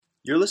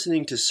You're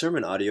listening to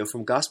sermon audio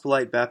from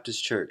Gospelite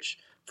Baptist Church.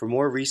 For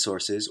more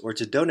resources or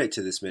to donate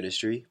to this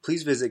ministry,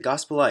 please visit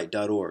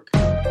gospelite.org.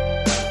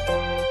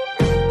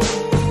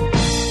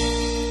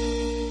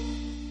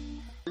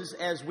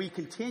 As we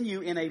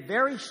continue in a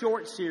very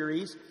short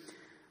series,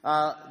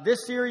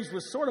 this series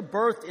was sort of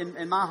birthed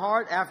in my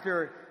heart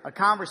after a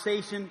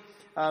conversation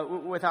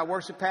with our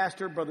worship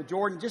pastor, Brother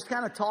Jordan, just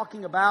kind of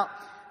talking about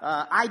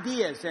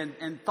ideas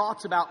and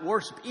thoughts about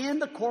worship in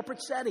the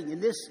corporate setting, in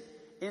this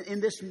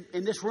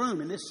room,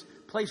 in this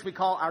place we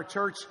call our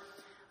church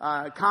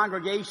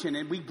congregation.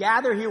 And we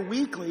gather here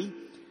weekly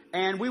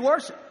and we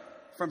worship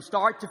from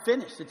start to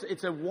finish.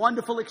 It's a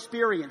wonderful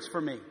experience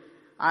for me.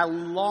 I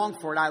long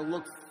for it. I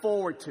look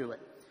forward to it.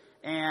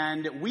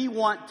 And we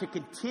want to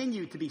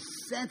continue to be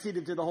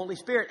sensitive to the Holy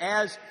Spirit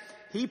as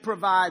He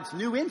provides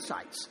new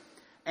insights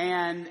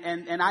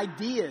and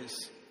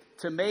ideas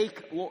to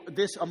make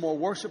this a more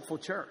worshipful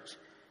church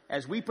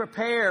as we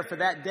prepare for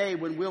that day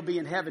when we'll be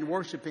in heaven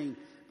worshiping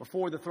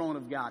before the throne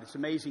of God. It's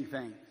an amazing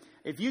thing.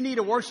 If you need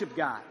a worship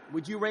guide,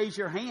 would you raise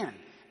your hand?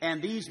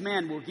 And these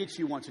men will get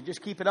you one. So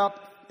just keep it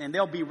up and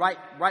they'll be right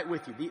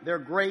with you. They're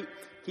great.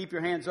 Keep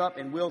your hands up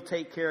and we'll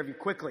take care of you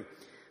quickly.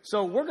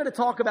 So we're going to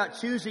talk about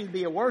choosing to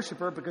be a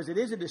worshiper because it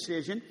is a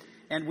decision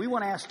and we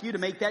want to ask you to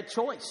make that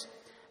choice.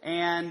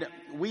 And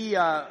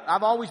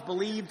I've always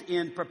believed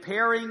in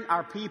preparing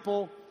our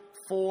people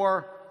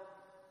for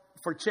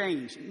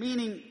change,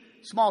 meaning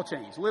small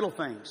change, little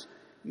things,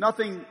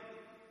 nothing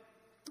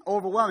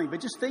overwhelming,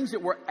 but just things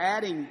that we're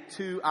adding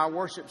to our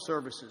worship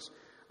services.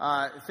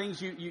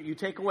 Things you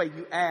take away,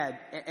 you add,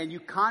 and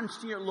you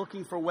constantly are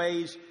looking for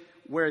ways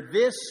where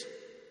this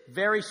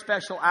very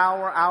special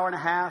hour and a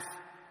half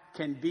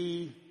can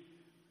be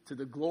to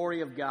the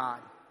glory of God,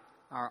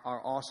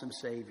 our awesome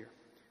Savior.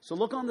 So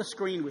look on the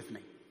screen with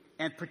me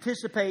and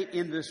participate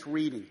in this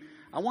reading.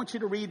 I want you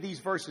to read these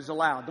verses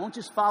aloud. Don't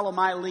just follow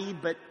my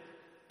lead, but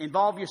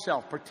involve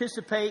yourself.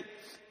 Participate.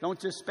 Don't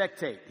just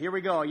spectate. Here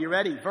we go. Are you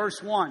ready?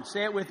 Verse 1.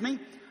 Say it with me.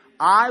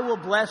 I will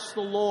bless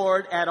the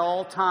Lord at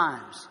all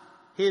times.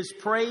 His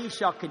praise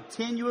shall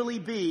continually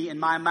be in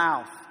my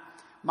mouth.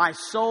 My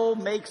soul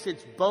makes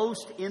its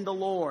boast in the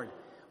Lord.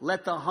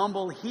 Let the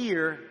humble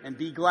hear and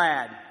be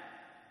glad.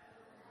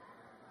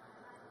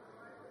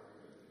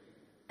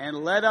 And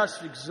let us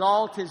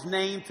exalt His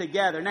name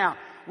together. Now,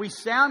 we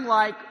sound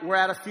like we're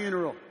at a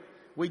funeral.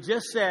 We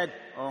just said,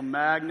 oh,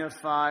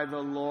 magnify the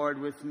Lord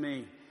with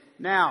me.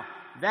 Now,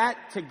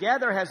 that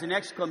together has an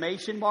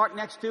exclamation mark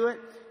next to it.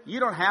 You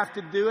don't have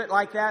to do it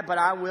like that, but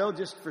I will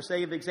just for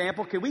sake of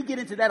example. Can we get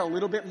into that a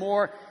little bit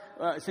more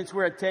since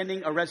we're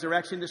attending a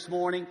resurrection this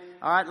morning?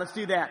 All right, let's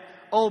do that.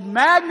 Oh,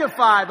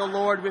 magnify the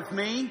Lord with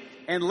me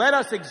and let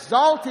us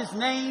exalt His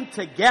name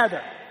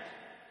together.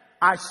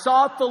 I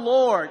sought the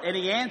Lord and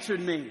He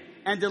answered me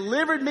and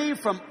delivered me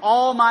from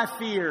all my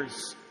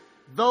fears.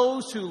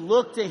 Those who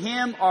look to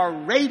Him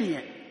are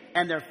radiant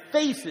and their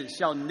faces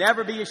shall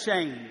never be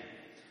ashamed.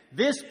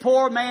 This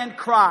poor man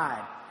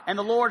cried and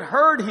the Lord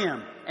heard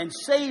him and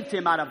saved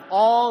him out of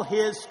all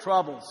his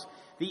troubles.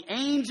 The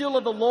angel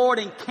of the Lord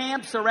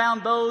encamps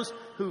around those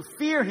who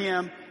fear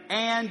Him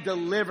and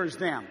delivers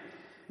them.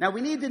 Now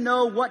we need to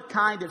know what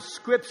kind of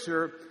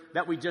scripture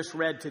that we just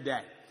read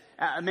today.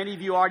 Many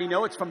of you already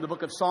know it's from the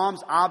book of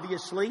Psalms.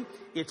 Obviously,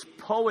 it's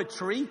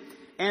poetry.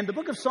 And the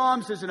book of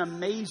Psalms is an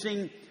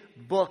amazing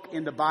book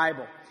in the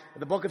Bible.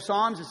 The book of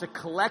Psalms is a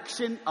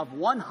collection of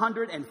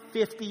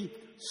 150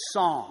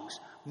 songs.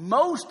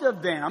 Most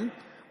of them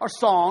are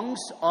songs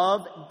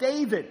of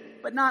David,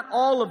 but not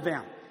all of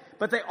them.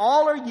 But they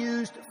all are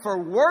used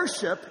for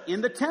worship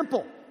in the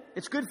temple.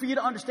 It's good for you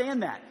to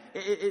understand that.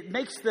 It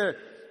makes the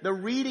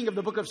reading of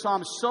the book of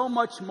Psalms so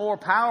much more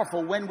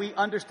powerful when we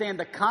understand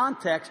the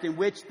context in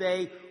which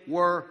they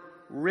were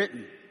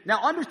written.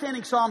 Now,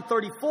 understanding Psalm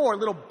 34, a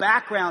little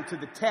background to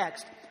the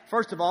text.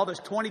 First of all, there's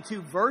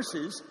 22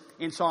 verses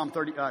in Psalm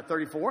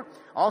 34.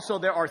 Also,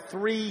 there are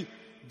three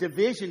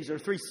divisions or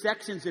three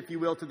sections, if you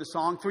will, to the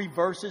song. Three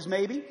verses,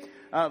 maybe.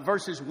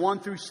 Verses 1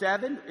 through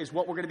 7 is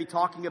what we're going to be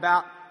talking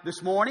about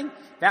this morning.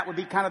 That would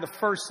be kind of the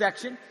first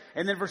section.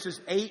 And then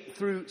verses 8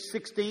 through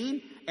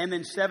 16, and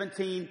then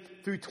 17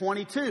 through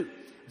 22.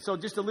 So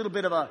just a little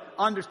bit of an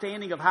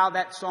understanding of how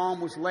that psalm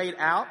was laid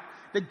out.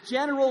 The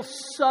general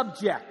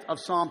subject of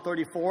Psalm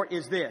 34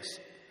 is this.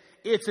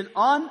 It's an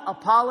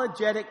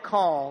unapologetic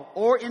call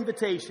or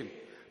invitation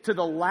to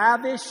the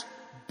lavish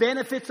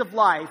benefits of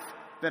life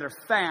that are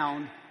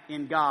found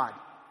in God.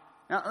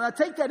 Now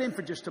take that in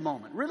for just a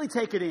moment. Really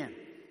take it in.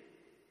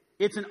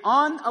 It's an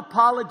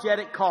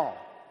unapologetic call.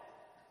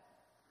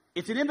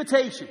 It's an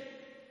invitation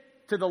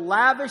to the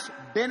lavish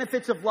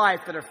benefits of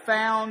life that are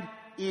found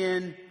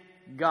in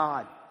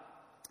God.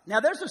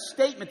 Now there's a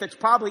statement that's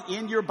probably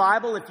in your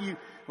Bible. If you,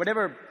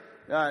 whatever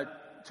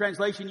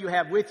translation you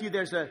have with you,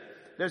 there's a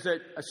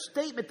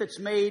statement that's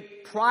made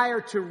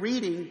prior to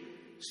reading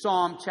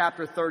Psalm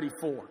chapter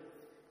 34.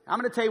 I'm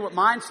going to tell you what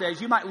mine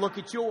says. You might look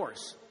at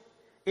yours.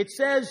 It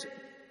says,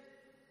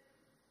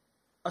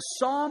 a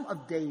psalm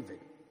of David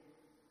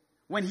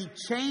when he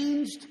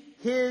changed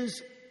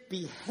his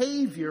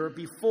behavior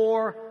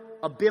before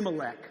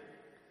Abimelech,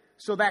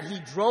 so that he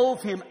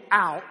drove him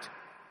out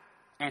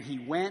and he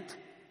went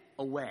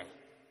away.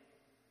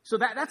 So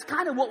that's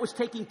kind of what was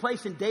taking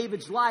place in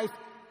David's life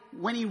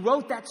when he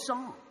wrote that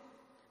song.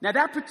 Now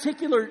that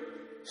particular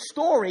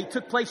story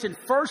took place in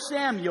 1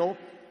 Samuel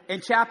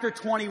in chapter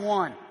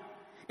 21.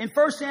 In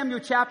 1 Samuel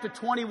chapter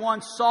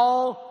 21,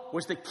 Saul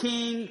was the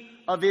king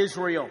of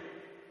Israel,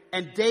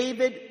 and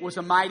David was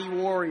a mighty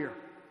warrior.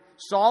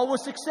 Saul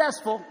was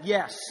successful,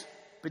 yes,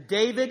 but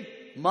David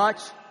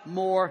much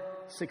more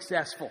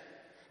successful.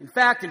 In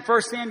fact, in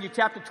 1 Samuel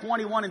chapter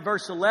 21 and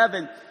verse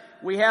 11,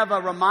 we have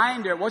a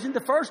reminder. It wasn't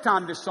the first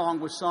time this song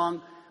was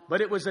sung,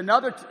 but it was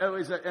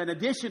an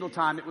additional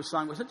time it was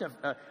sung. It was such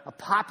a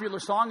popular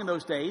song in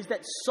those days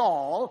that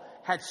Saul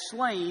had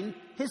slain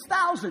his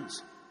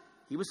thousands.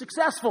 He was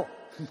successful.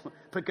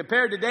 But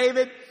compared to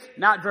David,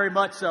 not very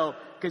much so,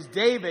 because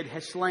David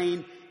has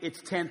slain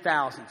its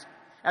 10,000s.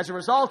 As a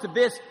result of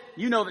this,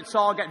 you know that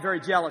Saul got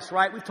very jealous,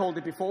 right? We've told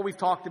it before. We've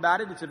talked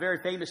about it. It's a very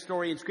famous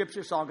story in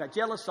Scripture. Saul got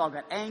jealous. Saul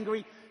got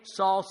angry.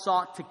 Saul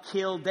sought to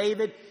kill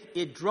David.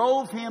 It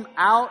drove him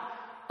out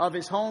of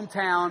his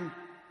hometown,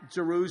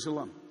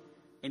 Jerusalem.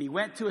 And he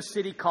went to a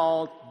city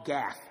called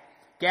Gath.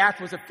 Gath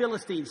was a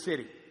Philistine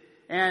city.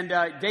 And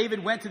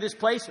David went to this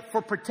place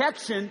for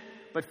protection,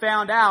 but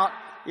found out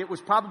it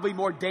was probably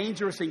more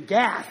dangerous in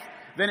Gath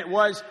than it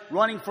was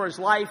running for his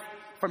life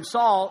from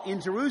Saul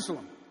in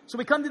Jerusalem. So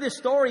we come to this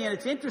story, and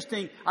it's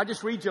interesting. I'll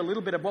just read you a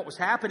little bit of what was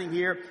happening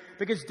here.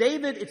 Because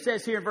David, it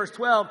says here in verse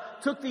 12,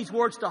 took these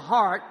words to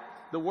heart.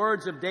 The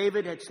words of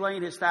David had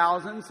slain his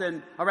thousands,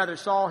 or rather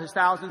Saul his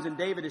thousands and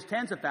David his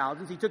tens of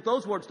thousands. He took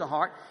those words to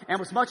heart and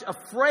was much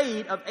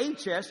afraid of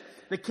Achish,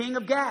 the king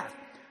of Gath.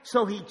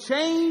 So he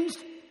changed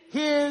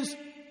his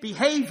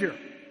behavior,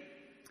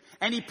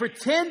 and he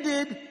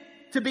pretended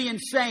to be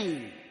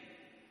insane.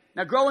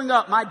 Now, growing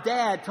up, my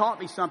dad taught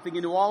me something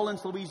in New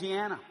Orleans,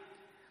 Louisiana.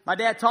 My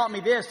dad taught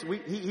me this.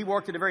 He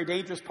worked in a very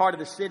dangerous part of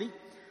the city.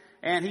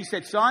 And he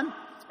said, son,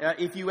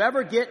 if you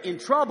ever get in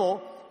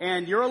trouble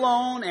and you're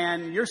alone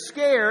and you're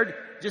scared,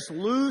 just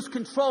lose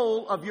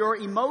control of your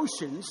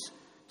emotions.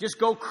 Just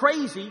go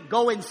crazy,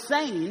 go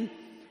insane,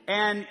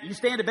 and you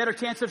stand a better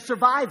chance of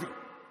surviving.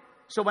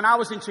 So when I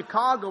was in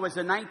Chicago as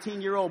a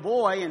 19-year-old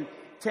boy, and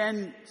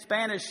 10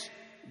 Spanish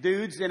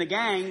dudes in a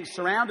gang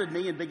surrounded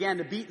me and began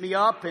to beat me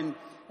up and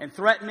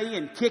threaten me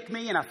and kick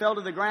me, and I fell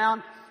to the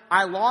ground,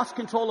 I lost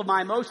control of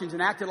my emotions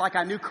and acted like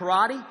I knew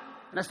karate.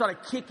 And I started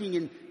kicking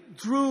and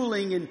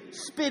drooling and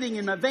spitting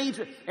in my veins.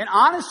 And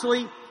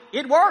honestly,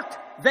 it worked.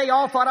 They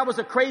all thought I was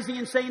a crazy,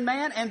 insane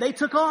man, and they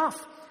took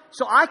off.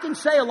 So I can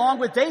say, along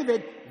with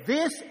David,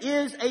 this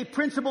is a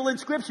principle in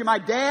Scripture. My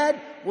dad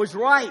was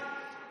right.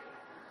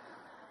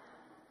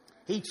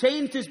 He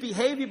changed his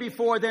behavior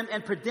before them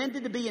and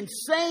pretended to be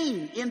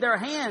insane in their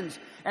hands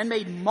and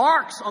made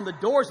marks on the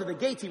doors of the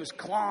gates. He was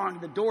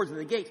clawing the doors of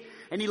the gates,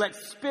 and he let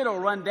spittle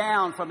run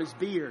down from his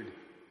beard.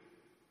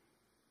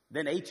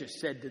 Then Achish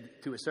said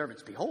to his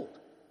servants, behold,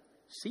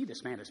 see,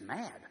 this man is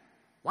mad.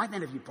 Why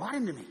then have you brought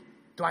him to me?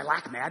 Do I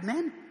lack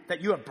madmen,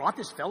 that you have brought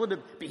this fellow to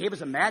behave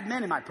as a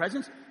madman in my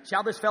presence?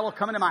 Shall this fellow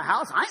come into my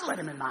house? I ain't let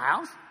him in my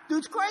house.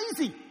 Dude's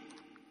crazy.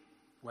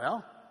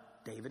 Well,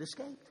 David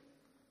escaped.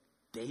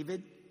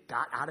 David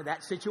got out of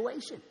that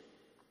situation.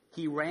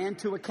 He ran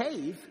to a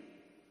cave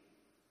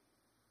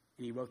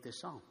and he wrote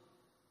this song.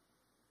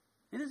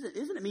 And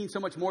doesn't it mean so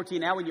much more to you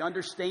now when you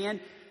understand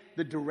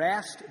the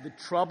duress, the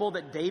trouble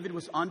that David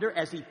was under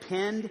as he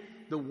penned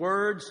the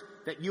words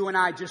that you and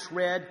I just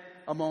read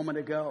a moment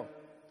ago?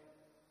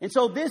 And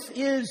so this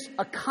is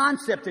a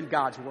concept in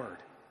God's Word.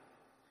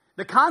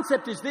 The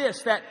concept is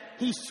this, that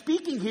he's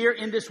speaking here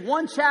in this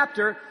one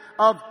chapter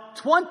of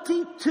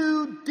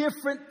 22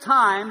 different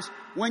times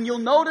when you'll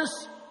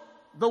notice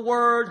the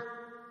word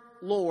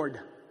Lord.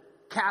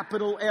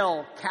 Capital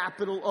L,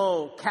 capital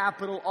O,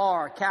 capital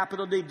R,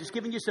 capital D. Just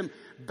giving you some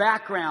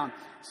background.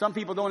 Some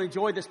people don't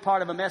enjoy this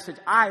part of a message.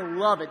 I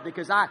love it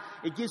because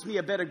it gives me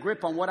a better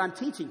grip on what I'm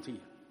teaching to you.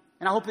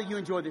 And I hope that you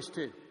enjoy this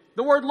too.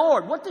 The word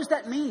Lord, what does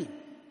that mean?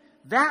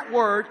 That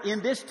word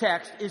in this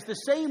text is the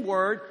same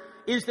word,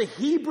 is the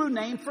Hebrew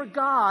name for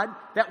God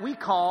that we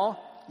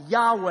call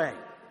Yahweh.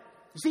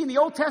 You see, in the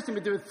Old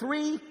Testament, there are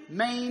three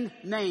main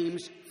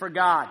names for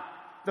God.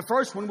 The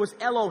first one was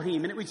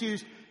Elohim, and it was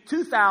used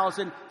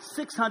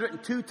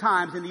 2,602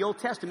 times in the Old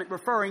Testament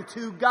referring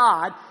to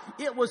God.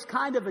 It was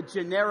kind of a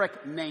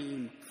generic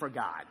name for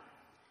God.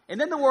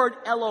 And then the word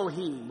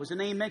Elohim was a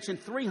name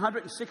mentioned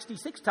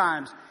 366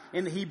 times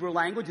in the Hebrew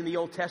language in the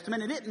Old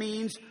Testament, and it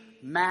means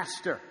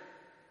master.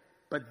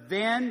 But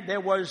then there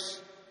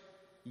was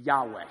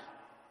Yahweh,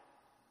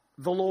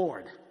 the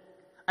Lord.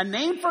 A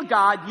name for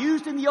God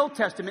used in the Old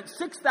Testament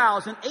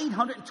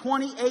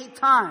 6,828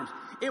 times.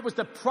 It was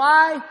the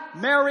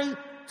primary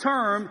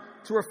term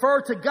to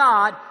refer to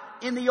God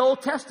in the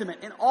Old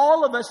Testament. And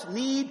all of us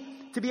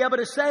need to be able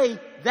to say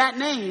that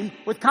name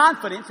with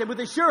confidence and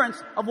with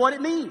assurance of what it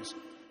means.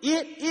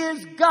 It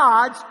is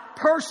God's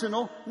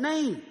personal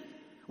name.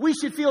 We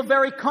should feel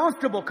very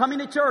comfortable coming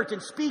to church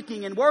and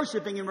speaking and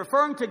worshiping and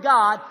referring to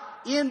God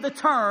in the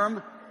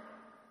term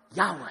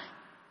Yahweh.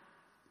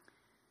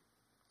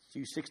 It's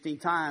used 16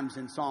 times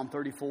in Psalm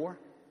 34.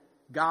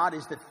 God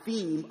is the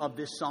theme of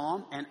this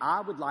psalm, and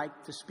I would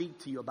like to speak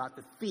to you about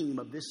the theme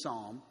of this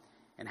psalm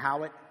and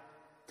how it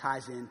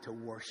ties into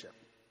worship.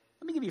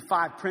 Let me give you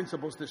 5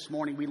 principles this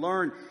morning we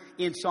learn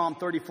in Psalm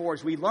 34.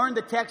 As we learn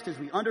the text, as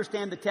we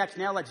understand the text,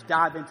 now let's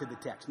dive into the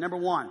text. Number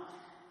 1,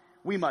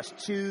 we must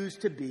choose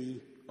to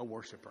be a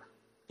worshiper.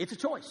 It's a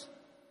choice.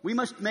 We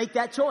must make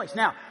that choice.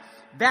 Now,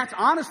 that's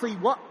honestly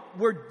what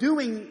we're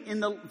doing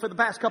for the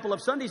past couple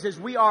of Sundays is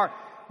we are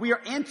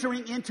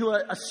entering into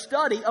a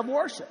study of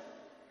worship.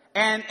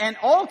 And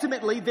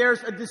ultimately,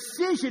 there's a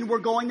decision we're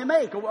going to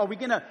make. Are we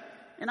going to,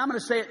 and I'm going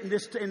to say it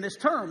in this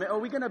term, are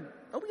we going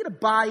to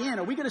buy in?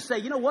 Are we going to say,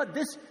 you know what,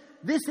 this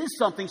is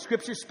something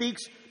Scripture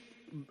speaks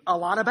a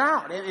lot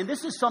about. And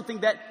this is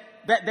something that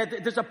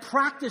there's a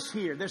practice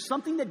here. There's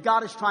something that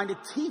God is trying to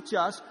teach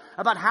us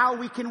about how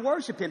we can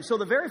worship Him. So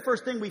the very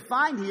first thing we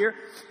find here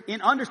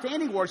in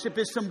understanding worship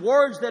is some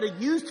words that are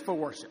used for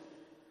worship.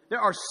 There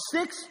are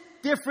 6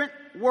 different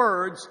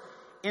words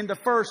in the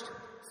first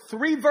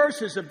 3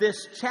 verses of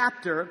this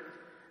chapter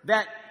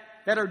that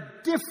are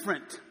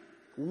different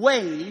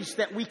ways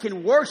that we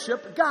can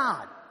worship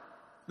God.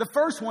 The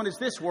first one is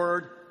this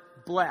word,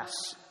 bless.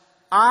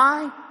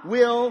 I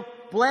will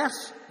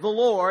bless the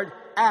Lord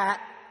at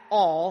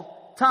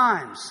all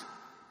times.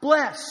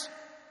 Bless.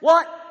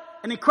 What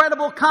an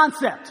incredible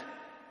concept.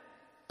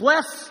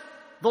 Bless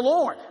the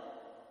Lord.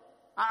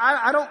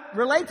 I don't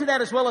relate to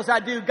that as well as I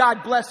do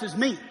God blesses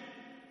me.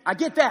 I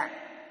get that.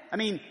 I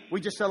mean, we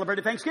just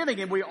celebrated Thanksgiving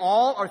and we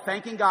all are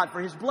thanking God for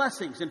His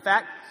blessings. In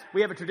fact,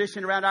 we have a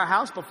tradition around our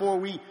house. Before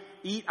we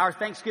eat our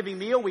Thanksgiving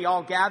meal, we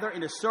all gather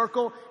in a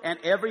circle and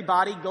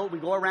we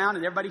go around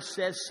and everybody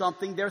says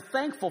something they're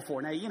thankful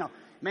for. Now, you know,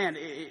 man,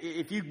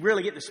 if you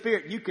really get in the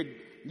spirit, you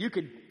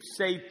could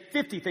say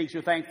 50 things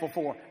you're thankful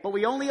for. But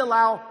we only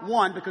allow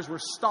 1 because we're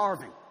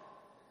starving.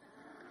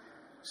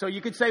 So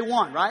you could say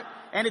 1, right?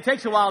 And it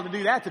takes a while to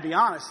do that, to be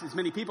honest, as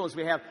many people as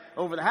we have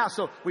over the house.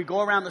 So we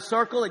go around the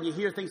circle and you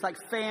hear things like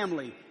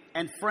family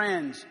and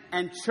friends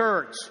and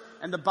church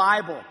and the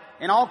Bible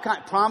and all kinds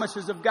of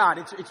promises of God.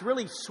 It's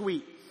really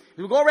sweet.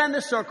 We go around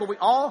this circle, we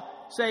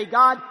all say,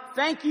 God,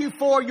 thank you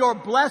for your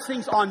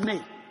blessings on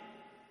me.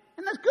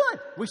 And that's good.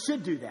 We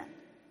should do that.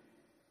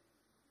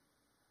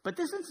 But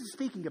this isn't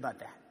speaking about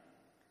that.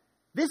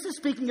 This is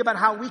speaking about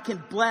how we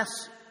can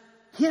bless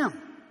Him.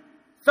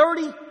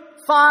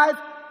 35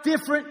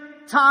 different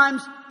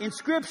times in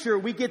Scripture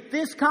we get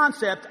this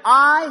concept,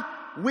 I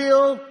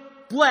will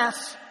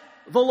bless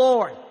the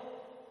Lord.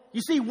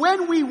 You see,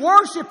 when we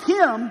worship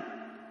Him,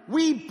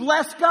 we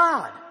bless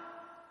God.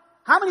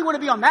 How many want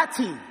to be on that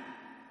team?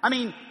 I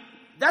mean,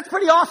 that's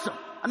pretty awesome.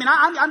 I mean,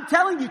 I'm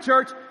telling you,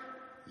 church,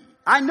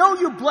 I know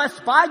you're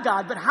blessed by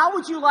God, but how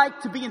would you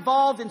like to be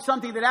involved in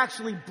something that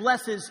actually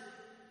blesses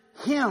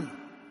Him?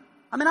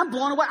 I mean, I'm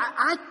blown away.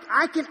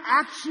 I can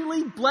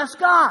actually bless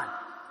God.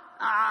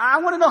 I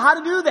want to know how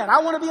to do that.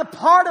 I want to be a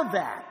part of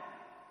that.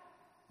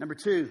 Number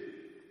 2,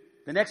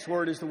 the next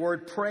word is the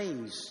word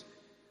praise.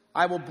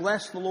 I will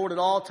bless the Lord at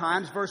all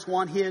times. Verse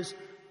 1, His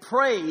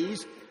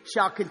praise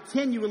shall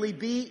continually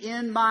be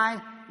in my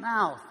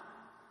mouth.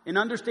 In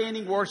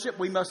understanding worship,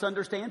 we must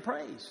understand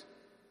praise.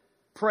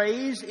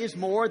 Praise is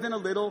more than a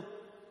little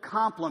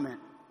compliment.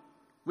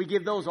 We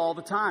give those all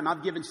the time.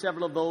 I've given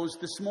several of those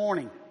this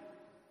morning.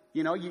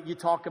 You know, you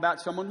talk about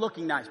someone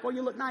looking nice. Boy,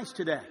 you look nice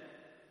today.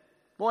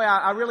 Boy,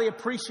 I really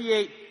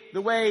appreciate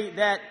the way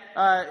that,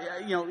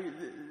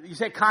 you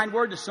say a kind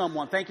word to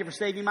someone. Thank you for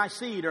saving my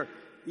seat. Or,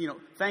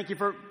 thank you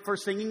for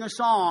singing a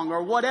song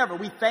or whatever.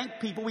 We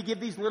thank people. We give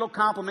these little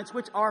compliments,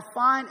 which are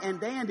fine and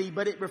dandy,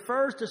 but it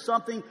refers to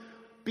something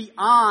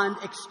beyond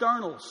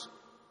externals.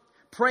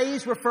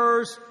 Praise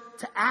refers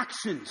to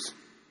actions.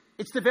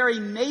 It's the very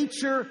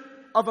nature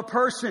of a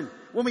person.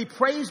 When we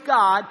praise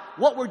God,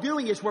 what we're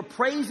doing is we're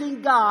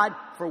praising God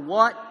for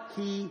what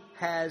He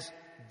has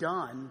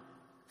done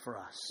for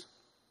us.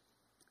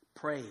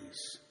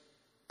 Praise.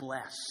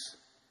 Bless.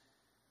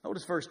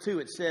 Notice verse 2,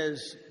 it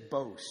says,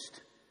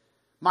 boast.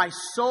 My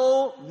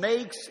soul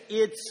makes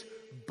its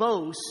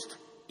boast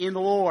in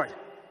the Lord.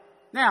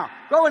 Now,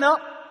 growing up,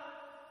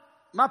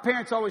 my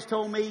parents always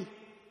told me,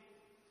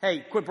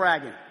 hey, quit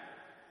bragging.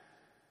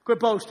 Quit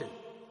boasting.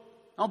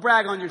 Don't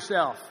brag on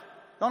yourself.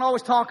 Don't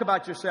always talk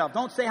about yourself.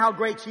 Don't say how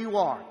great you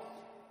are.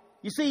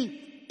 You see,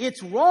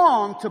 it's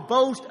wrong to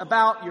boast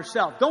about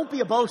yourself. Don't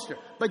be a boaster.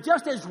 But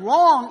just as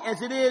wrong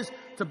as it is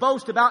to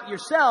boast about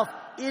yourself,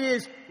 it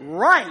is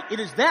right. It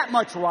is that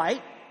much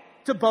right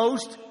to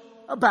boast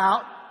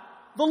about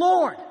the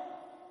Lord.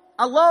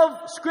 I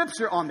love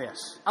Scripture on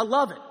this. I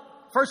love it.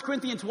 1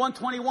 Corinthians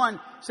 1:21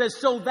 says,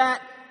 so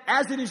that,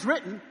 as it is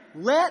written,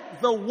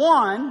 let the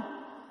one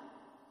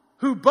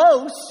who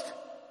boasts,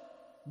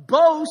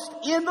 boast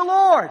in the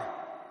Lord.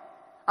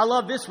 I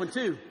love this one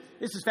too.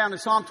 This is found in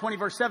Psalm 20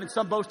 verse 7.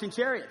 Some boast in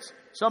chariots.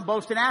 Some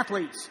boast in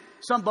athletes.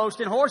 Some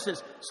boast in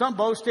horses. Some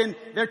boast in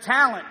their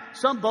talent.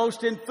 Some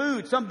boast in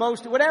food. Some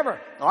boast in whatever.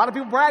 A lot of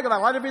people brag about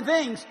a lot of different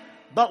things.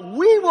 But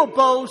we will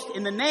boast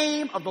in the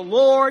name of the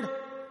Lord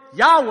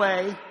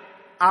Yahweh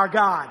our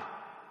God.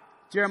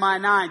 Jeremiah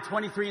 9,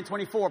 23 and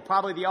 24,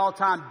 probably the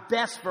all-time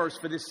best verse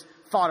for this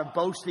thought of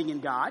boasting in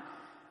God.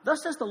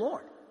 Thus says the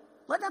Lord,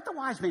 let not the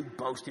wise man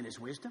boast in his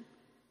wisdom.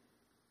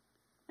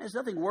 There's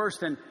nothing worse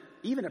than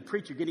even a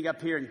preacher getting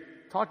up here and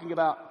talking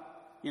about,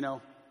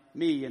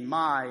 me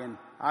and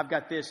I've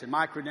got this and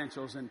my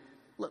credentials. And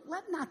look,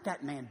 let not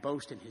that man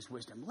boast in his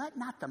wisdom. Let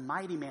not the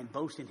mighty man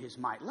boast in his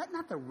might. Let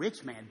not the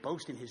rich man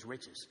boast in his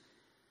riches.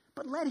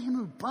 But let him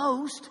who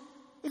boast,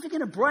 if you're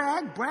going to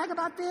brag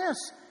about this.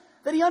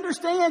 That he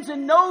understands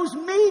and knows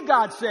me,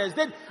 God says.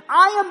 That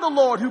I am the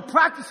Lord who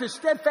practices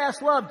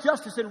steadfast love,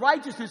 justice, and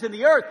righteousness in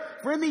the earth.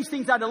 For in these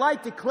things I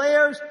delight,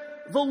 declares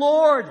the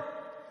Lord.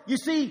 You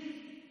see,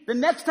 the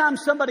next time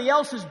somebody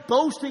else is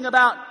boasting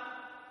about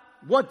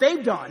what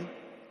they've done,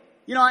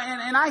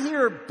 and I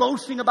hear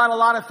boasting about a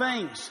lot of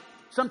things.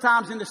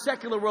 Sometimes in the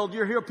secular world,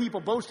 you hear people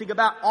boasting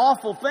about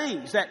awful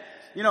things. That,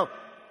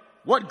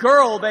 what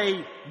girl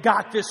they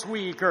got this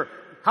week, or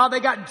how they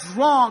got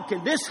drunk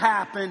and this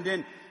happened,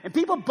 and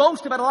people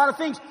boast about a lot of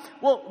things.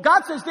 Well,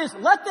 God says this,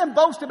 let them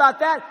boast about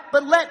that,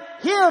 but let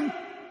him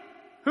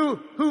who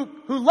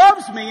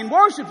loves me and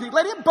worships me,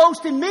 let him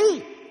boast in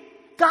me.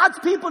 God's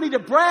people need to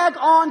brag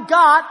on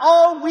God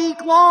all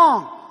week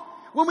long.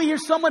 When we hear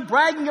someone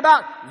bragging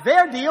about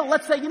their deal,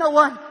 let's say, you know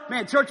what?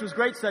 Man, church was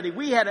great study.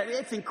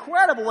 It's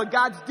incredible what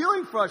God's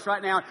doing for us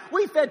right now.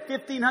 We fed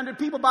 1,500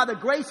 people by the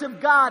grace of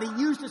God. He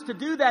used us to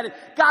do that. And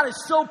God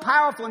is so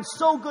powerful and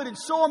so good and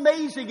so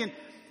amazing. And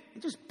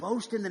just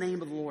boast in the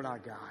name of the Lord our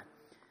God.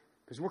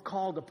 Because we're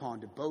called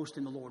upon to boast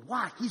in the Lord.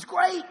 Why? He's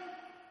great.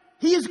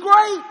 He is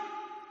great.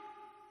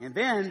 And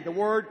then the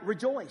word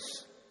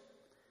rejoice.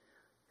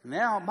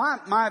 Now,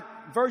 my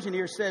version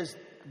here says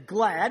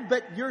glad,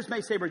 but yours may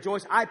say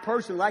rejoice. I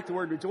personally like the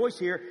word rejoice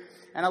here,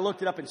 and I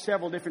looked it up in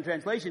several different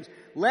translations.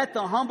 Let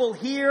the humble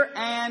hear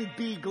and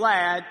be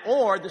glad.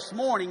 Or this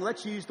morning,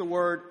 let's use the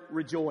word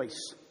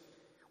rejoice.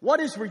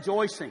 What is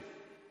rejoicing?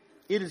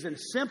 It is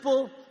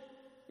simply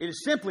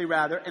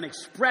an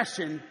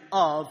expression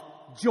of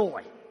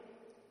joy.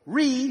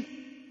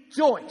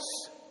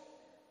 Rejoice.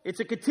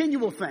 It's a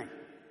continual thing.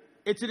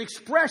 It's an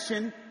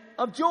expression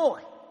of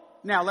joy.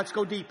 Now, let's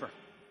go deeper.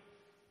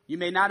 You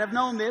may not have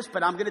known this,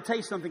 but I'm going to tell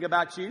you something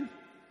about you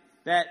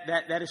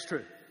that is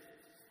true.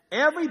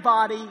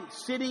 Everybody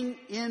sitting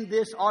in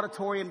this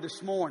auditorium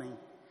this morning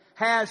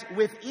has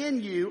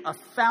within you a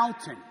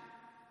fountain.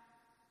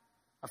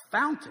 A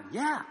fountain,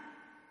 yeah.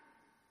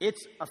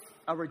 It's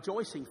a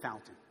rejoicing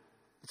fountain.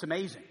 It's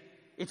amazing.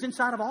 It's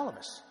inside of all of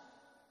us.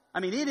 I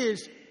mean, it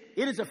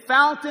is a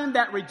fountain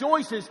that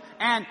rejoices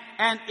and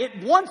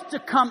it wants to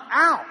come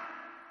out.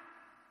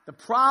 The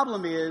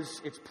problem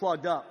is it's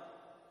plugged up.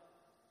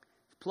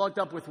 It's plugged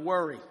up with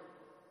worry.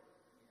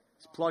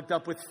 It's plugged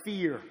up with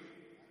fear.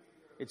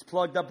 It's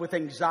plugged up with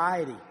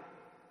anxiety.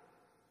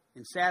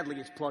 And sadly,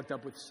 it's plugged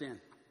up with sin.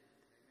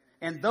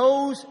 And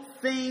those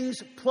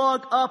things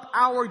plug up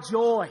our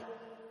joy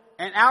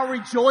and our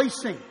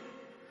rejoicing.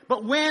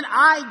 But when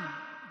I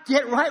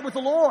get right with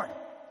the Lord,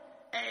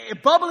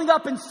 bubbling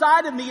up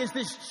inside of me is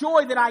this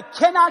joy that I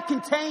cannot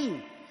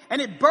contain.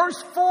 And it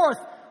bursts forth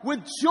with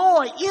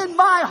joy in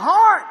my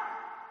heart.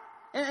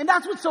 And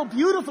that's what's so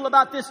beautiful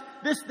about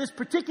this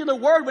particular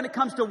word when it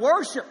comes to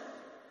worship.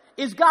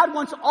 Is God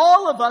wants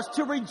all of us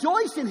to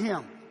rejoice in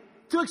Him.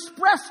 To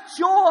express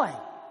joy.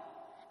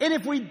 And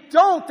if we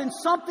don't, then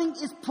something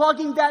is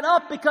plugging that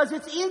up because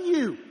it's in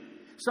you.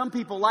 Some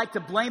people like to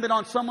blame it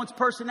on someone's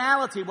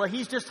personality. Well,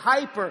 he's just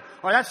hyper,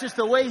 or that's just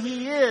the way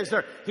he is,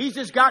 or he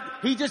just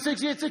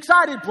gets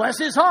excited. Bless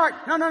his heart.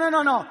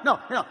 No.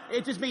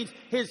 It just means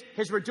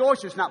his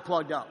rejoicer's not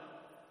plugged up.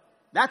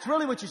 That's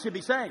really what you should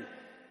be saying.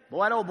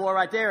 Boy, that old boy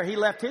right there, he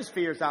left his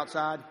fears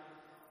outside.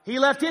 He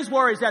left his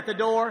worries at the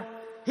door.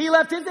 He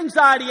left his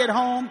anxiety at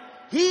home.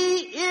 He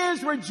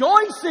is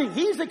rejoicing.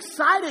 He's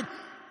excited.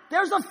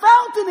 There's a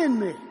fountain in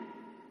me.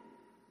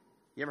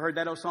 You ever heard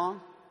that old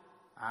song?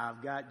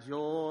 I've got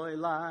joy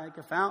like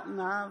a fountain.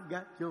 I've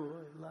got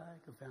joy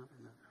like a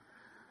fountain.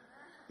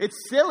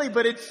 It's silly,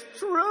 but it's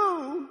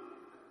true.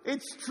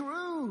 It's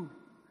true.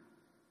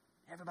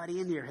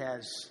 Everybody in here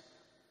has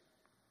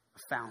a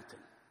fountain.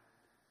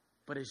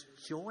 But is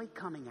joy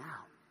coming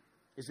out?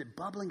 Is it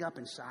bubbling up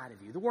inside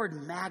of you? The word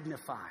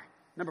magnify.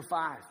 Number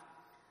 5.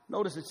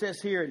 Notice it says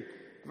here in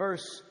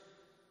verse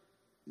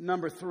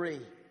number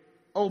 3.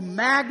 Oh,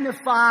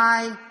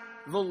 magnify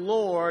the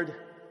Lord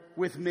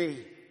with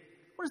me.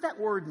 What does that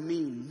word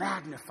mean,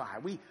 magnify?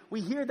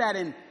 We hear that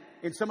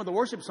in some of the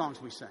worship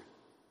songs we sing.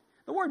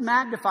 The word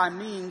magnify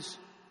means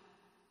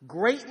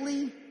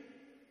greatly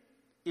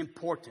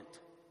important.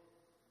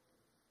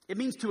 It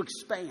means to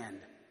expand.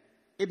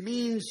 It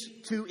means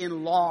to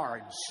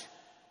enlarge,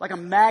 like a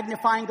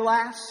magnifying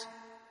glass.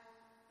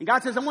 And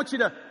God says, I want you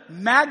to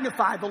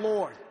magnify the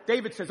Lord.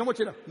 David says, I want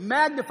you to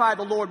magnify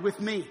the Lord with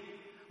me.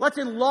 Let's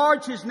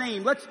enlarge His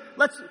name.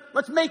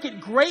 Let's make it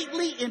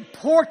greatly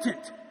important.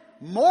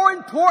 More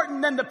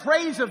important than the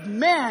praise of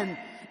men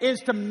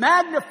is to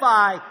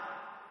magnify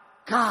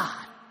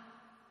God.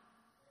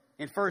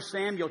 In 1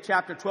 Samuel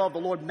chapter 12, the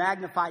Lord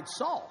magnified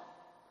Saul.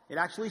 It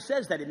actually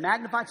says that. It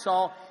magnified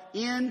Saul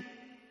in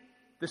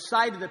the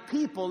sight of the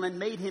people and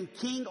made him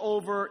king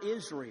over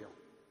Israel.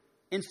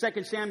 In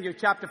 2 Samuel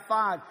chapter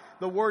 5,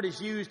 the word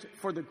is used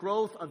for the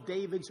growth of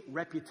David's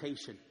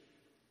reputation.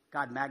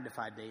 God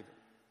magnified David.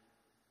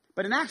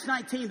 But in Acts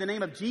 19, the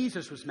name of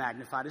Jesus was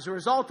magnified as a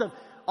result of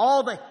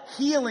all the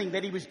healing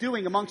that he was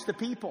doing amongst the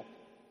people.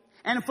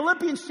 And in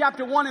Philippians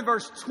chapter 1 and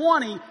verse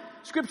 20,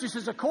 Scripture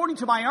says, according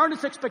to my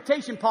earnest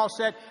expectation, Paul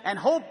said, and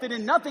hope that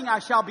in nothing I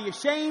shall be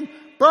ashamed,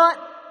 but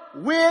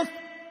with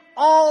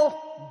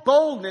all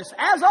boldness,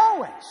 as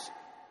always,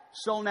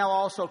 so now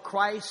also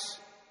Christ,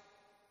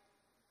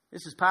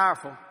 this is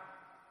powerful,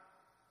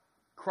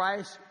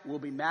 Christ will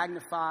be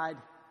magnified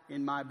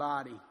in my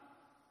body,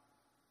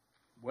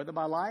 whether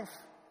by life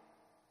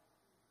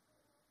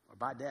or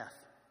by death.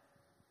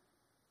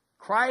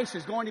 Christ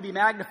is going to be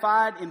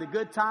magnified in the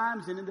good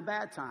times and in the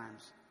bad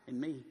times in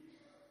me,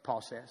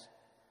 Paul says.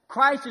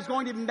 Christ is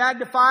going to be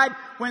magnified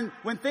when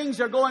things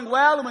are going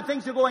well and when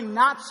things are going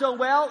not so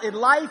well in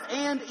life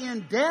and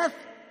in death,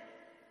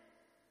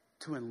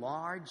 to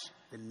enlarge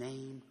the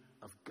name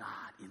of God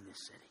in this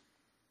city.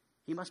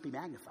 He must be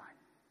magnified.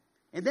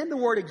 And then the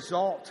word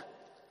exalt.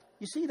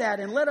 You see that?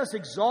 And let us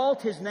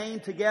exalt his name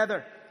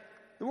together.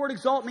 The word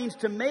exalt means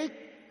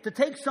to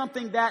take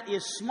something that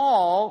is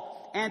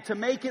small and to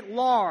make it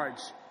large.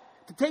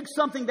 To take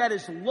something that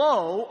is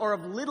low or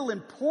of little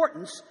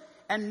importance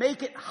and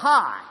make it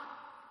high.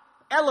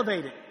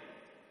 Elevate it.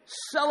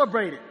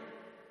 Celebrate it.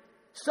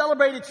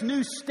 Celebrate its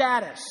new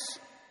status.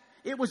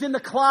 It was in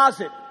the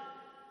closet.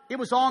 It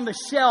was on the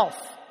shelf.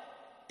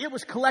 It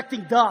was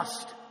collecting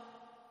dust.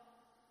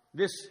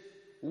 This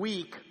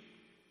week,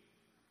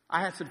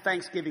 I had some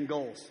Thanksgiving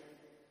goals.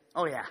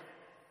 Oh yeah.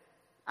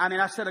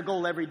 I set a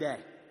goal every day.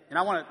 And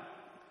I want to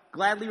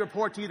gladly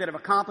report to you that I've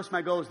accomplished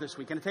my goals this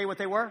week. Can I tell you what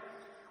they were?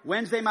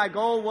 Wednesday, my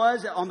goal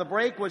was, on the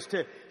break, was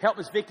to help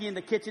Miss Vicki in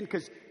the kitchen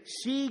because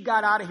she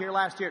got out of here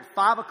last year at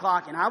 5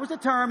 o'clock, and I was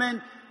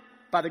determined,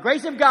 by the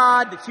grace of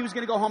God, that she was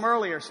going to go home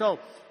earlier. So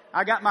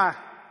I got my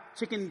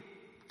chicken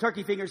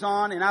turkey fingers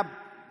on, and I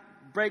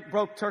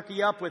broke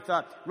turkey up with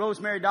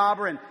Rosemary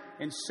Dauber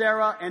and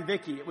Sarah and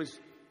Vicki. It was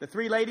the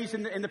three ladies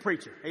and the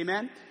preacher.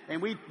 Amen?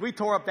 And we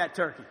tore up that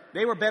turkey.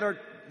 They were better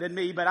than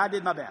me, but I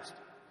did my best.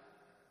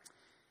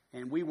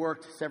 And we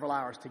worked several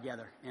hours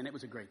together, and it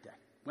was a great day.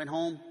 Went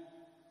home.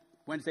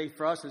 Wednesday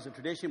for us is a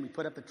tradition. We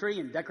put up the tree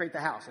and decorate the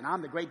house. And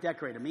I'm the great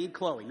decorator, me and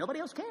Chloe. Nobody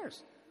else cares.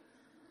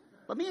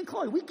 But me and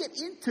Chloe, we get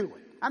into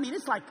it.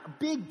 It's like a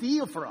big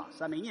deal for us.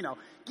 Getting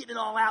it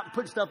all out and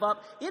putting stuff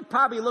up. It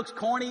probably looks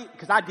corny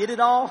because I did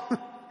it all.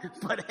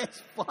 But it's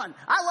fun.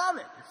 I love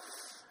it.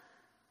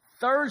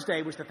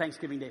 Thursday was the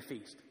Thanksgiving Day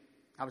feast.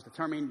 I was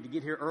determined to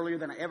get here earlier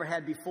than I ever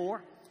had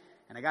before.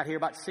 And I got here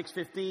about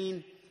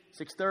 6:15,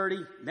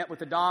 6:30. Met with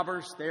the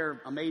Daubers.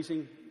 They're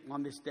amazing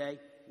on this day.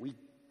 We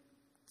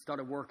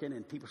started working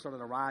and people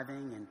started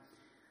arriving, and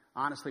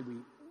honestly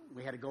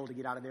we had a goal to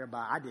get out of there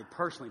I did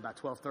personally by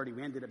 12:30.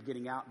 We ended up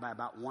getting out by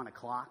about 1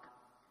 o'clock.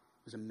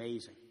 It was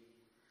amazing.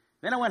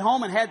 Then I went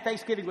home and had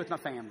Thanksgiving with my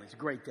family. It's a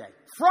great day.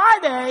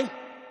 Friday,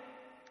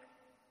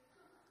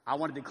 I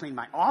wanted to clean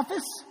my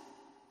office,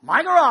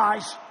 my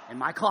garage, and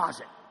my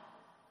closet.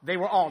 They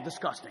were all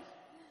disgusting.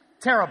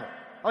 Terrible.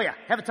 Oh yeah,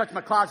 haven't touched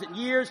my closet in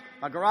years.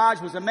 My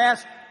garage was a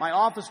mess. My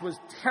office was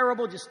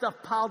terrible, just stuff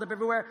piled up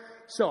everywhere.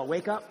 So I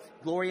wake up,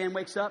 Gloria Ann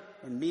wakes up,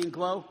 and me and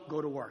Glo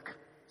go to work.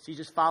 She's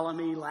just following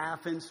me,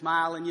 laughing,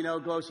 smiling,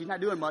 Glo. She's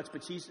not doing much,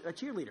 but she's a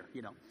cheerleader,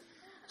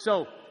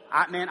 So,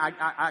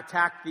 I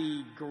attacked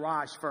the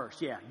garage first.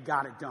 Yeah,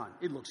 got it done.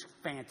 It looks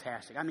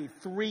fantastic.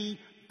 3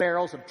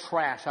 barrels of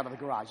trash out of the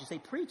garage. You say,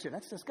 preacher,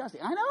 that's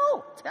disgusting. I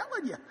know,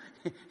 telling you.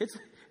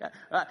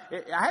 I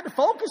had to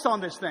focus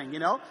on this thing,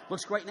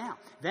 Looks great now.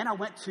 Then I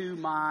went to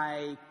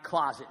my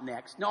closet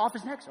next. No,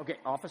 office next? Okay,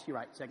 office, you're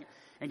right, second.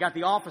 And got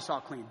the office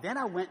all clean. Then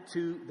I went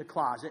to the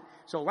closet.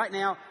 So right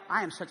now,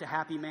 I am such a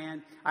happy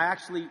man. I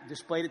actually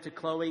displayed it to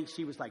Chloe.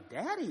 She was like,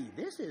 Daddy,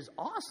 this is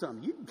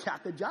awesome. You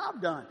got the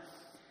job done.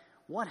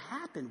 What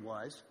happened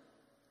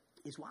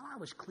is while I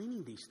was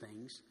cleaning these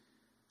things,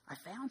 I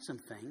found some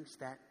things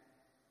that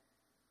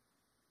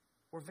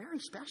were very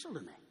special to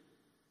me.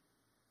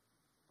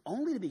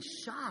 Only to be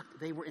shocked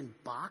they were in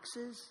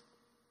boxes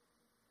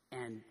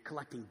and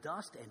collecting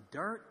dust and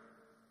dirt.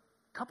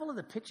 A couple of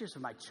the pictures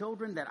of my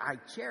children that I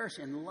cherish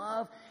and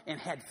love and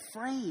had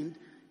framed,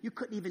 you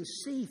couldn't even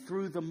see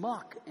through the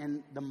muck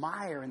and the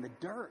mire and the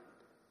dirt.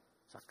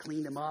 So I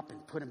cleaned them up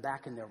and put them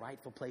back in their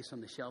rightful place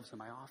on the shelves in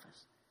my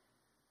office.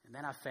 And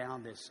then I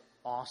found this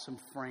awesome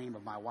frame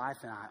of my wife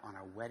and I on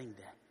our wedding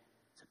day.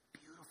 It's a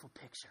beautiful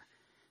picture.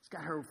 It's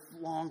got her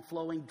long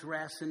flowing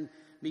dress and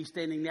me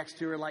standing next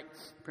to her like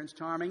Prince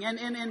Charming.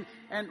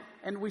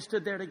 And we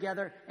stood there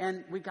together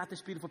and we got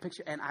this beautiful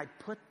picture. And I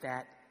put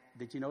that,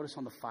 did you notice,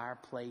 on the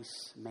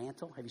fireplace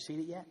mantle? Have you seen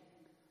it yet?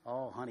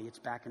 Oh, honey, it's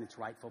back in its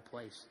rightful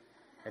place.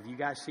 Have you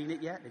guys seen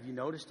it yet? Have you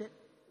noticed it?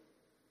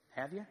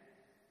 Have you?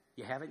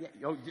 You haven't yet?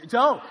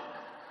 Oh,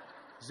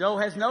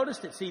 Zoe has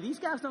noticed it. See, these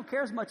guys don't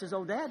care as much as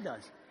old Dad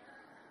does.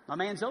 My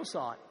man Zoe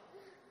saw it.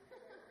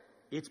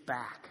 It's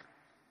back.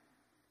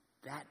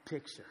 That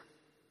picture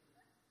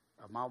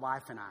of my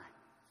wife and I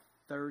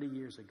 30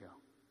 years ago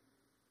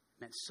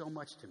meant so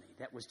much to me.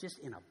 That was just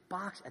in a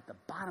box at the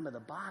bottom of the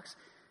box,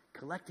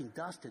 collecting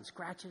dust and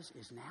scratches,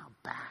 is now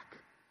back,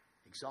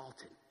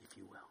 exalted, if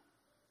you will.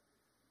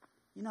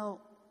 You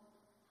know,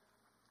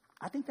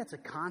 I think that's a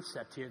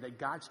concept here that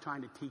God's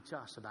trying to teach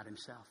us about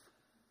himself.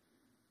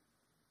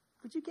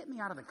 Would you get me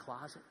out of the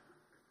closet?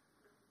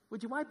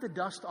 Would you wipe the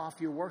dust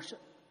off your worship?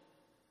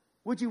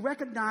 Would you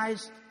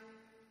recognize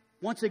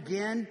once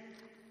again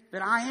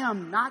that I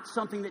am not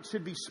something that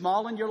should be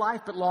small in your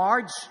life, but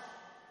large?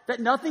 That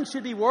nothing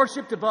should be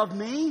worshiped above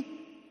me?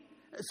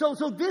 So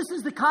this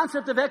is the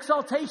concept of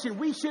exaltation.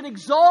 We should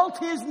exalt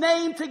his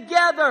name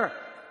together.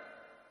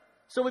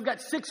 So we've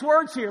got 6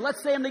 words here.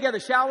 Let's say them together,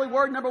 shall we?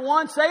 Word number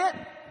 1, say it.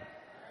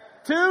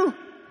 2,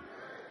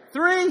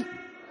 3,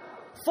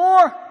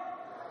 4,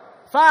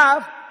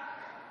 5,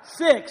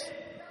 6.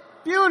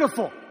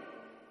 Beautiful.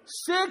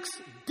 6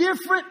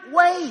 different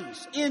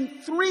ways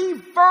in 3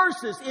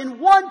 verses in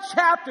 1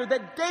 chapter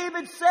that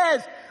David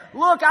says,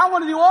 look, I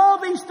want to do all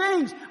these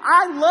things.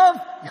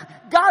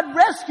 God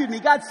rescued me.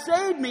 God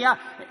saved me.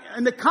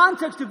 In the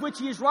context of which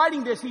he is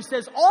writing this, he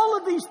says all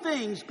of these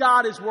things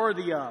God is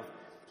worthy of.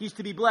 He's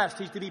to be blessed.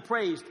 He's to be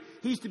praised.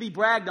 He's to be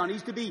bragged on.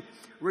 He's to be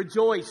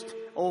rejoiced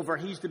over.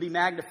 He's to be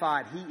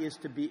magnified. He is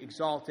to be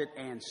exalted,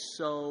 and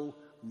so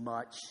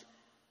much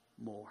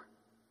more.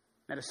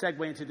 Now, to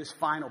segue into this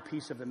final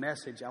piece of the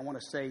message, I want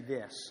to say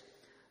this.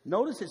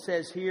 Notice it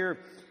says here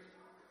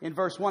in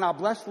verse 1, I'll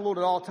bless the Lord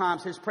at all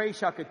times. His praise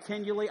shall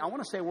continually, I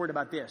want to say a word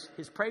about this.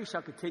 His praise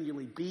shall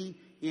continually be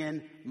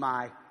in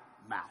my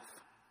mouth.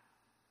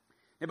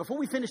 Now, before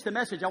we finish the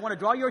message, I want to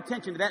draw your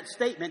attention to that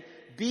statement,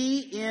 be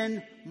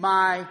in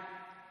my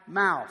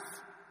mouth.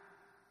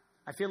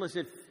 I feel as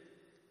if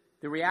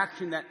the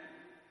reaction that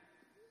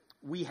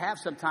we have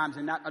sometimes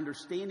in not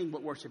understanding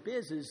what worship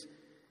is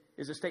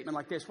a statement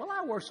like this. Well,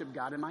 I worship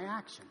God in my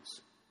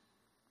actions.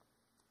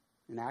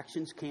 And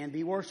actions can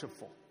be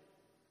worshipful.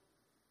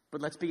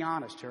 But let's be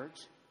honest, church.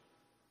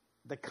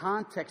 The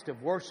context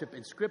of worship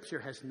in Scripture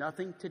has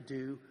nothing to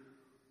do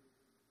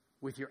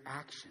with your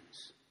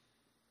actions.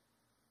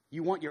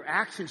 You want your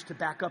actions to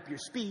back up your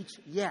speech?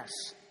 Yes.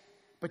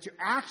 But your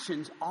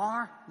actions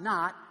are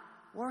not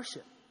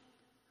worship.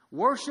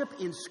 Worship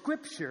in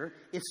Scripture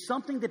is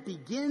something that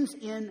begins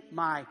in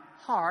my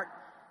heart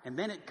and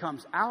then it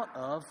comes out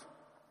of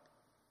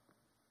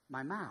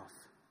my mouth.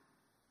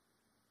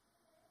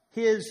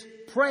 His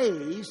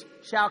praise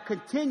shall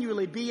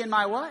continually be in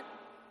my what?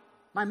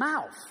 My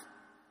mouth.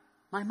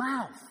 My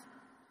mouth.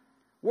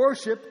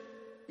 Worship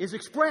is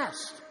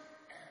expressed.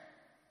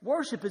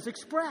 Worship is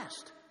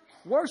expressed.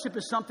 Worship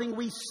is something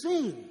we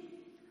sing.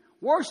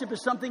 Worship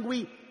is something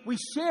we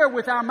share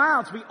with our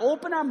mouths. We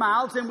open our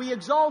mouths and we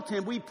exalt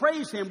him. We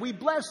praise him. We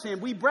bless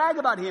him. We brag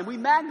about him. We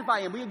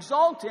magnify him. We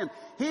exalt him.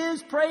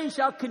 His praise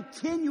shall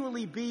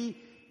continually be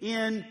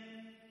in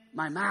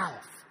my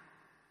mouth.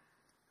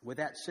 With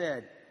that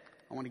said,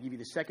 I want to give you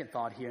the second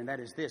thought here, and that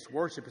is this.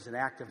 Worship is an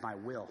act of my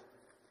will.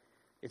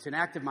 It's an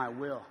act of my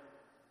will.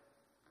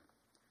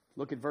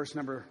 Look at verse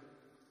number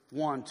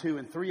 1, 2,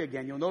 and 3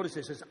 again. You'll notice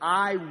it says,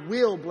 I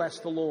will bless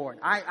the Lord.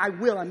 I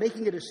will. I'm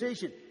making a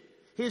decision.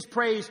 His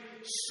praise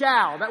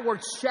shall. That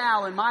word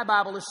shall in my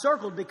Bible is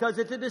circled because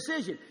it's a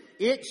decision.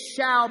 It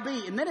shall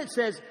be. And then it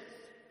says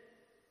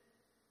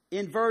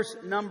in verse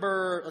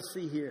number, let's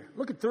see here.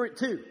 Look at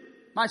 2.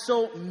 My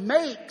soul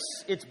makes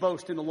its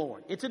boast in the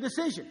Lord. It's a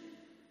decision.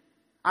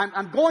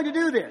 I'm going to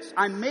do this.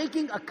 I'm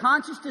making a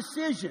conscious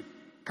decision.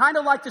 Kind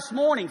of like this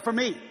morning for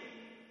me.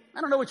 I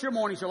don't know what your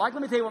mornings are like.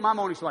 Let me tell you what my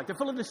mornings are like. They're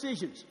full of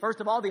decisions.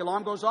 First of all, the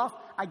alarm goes off.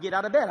 I get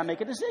out of bed. I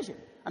make a decision.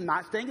 I'm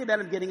not staying in bed.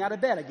 I'm getting out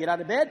of bed. I get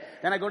out of bed.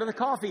 Then I go to the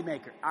coffee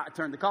maker. I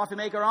turn the coffee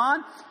maker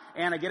on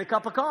and I get a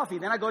cup of coffee.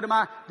 Then I go to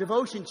my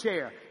devotion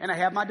chair and I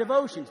have my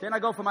devotions. Then I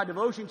go from my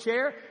devotion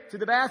chair to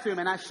the bathroom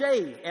and I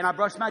shave and I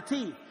brush my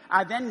teeth.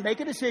 I then make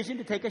a decision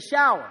to take a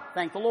shower.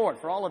 Thank the Lord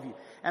for all of you.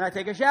 And I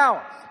take a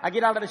shower. I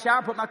get out of the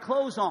shower, put my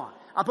clothes on.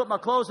 I put my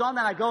clothes on,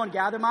 then I go and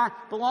gather my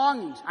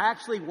belongings. I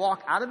actually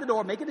walk out of the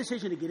door, make a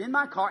decision to get in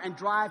my car and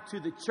drive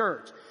to the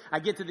church. I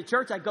get to the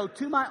church, I go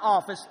to my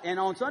office, and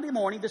on Sunday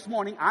morning, this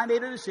morning, I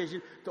made a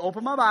decision to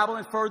open my Bible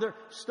and further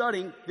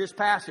studying this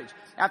passage.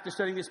 After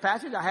studying this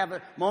passage, I have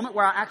a moment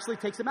where I actually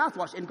take some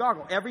mouthwash and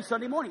gargle. Every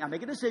Sunday morning, I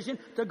make a decision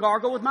to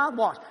gargle with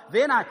mouthwash.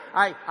 Then I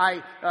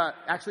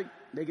actually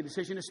make a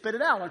decision to spit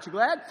it out. Aren't you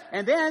glad?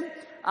 And then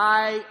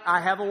I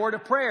have a word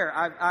of prayer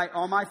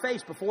on my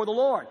face before the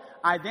Lord.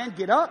 I then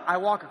get up, I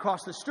walk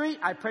across the street,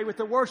 I pray with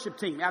the worship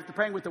team. After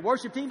praying with the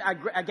worship team, I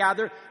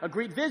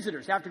greet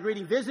visitors. After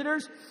greeting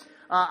visitors,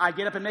 I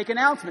get up and make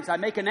announcements. I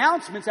make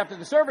announcements after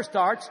the service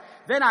starts.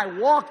 Then I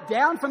walk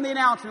down from the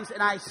announcements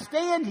and I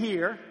stand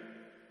here.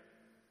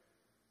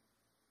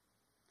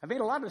 I've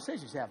made a lot of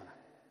decisions, haven't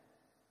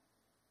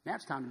I? Now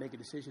it's time to make a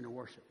decision to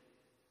worship.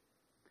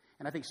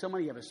 And I think so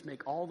many of us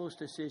make all those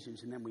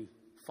decisions and then we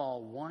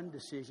fall one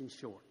decision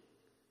short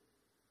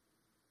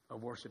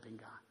of worshiping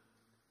God.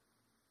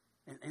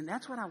 And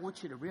that's what I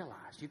want you to realize.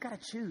 You've got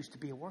to choose to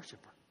be a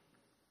worshiper.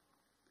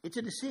 It's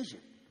a decision.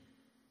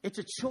 It's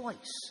a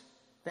choice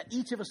that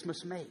each of us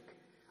must make.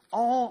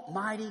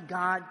 Almighty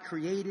God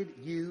created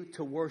you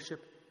to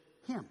worship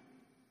Him.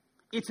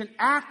 It's an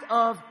act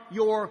of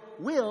your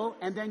will,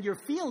 and then your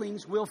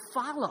feelings will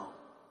follow.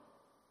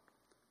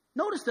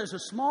 Notice there's a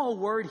small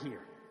word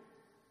here.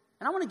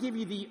 And I want to give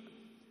you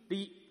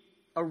the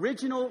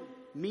original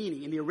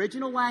meaning, in the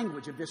original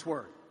language of this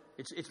word.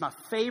 It's my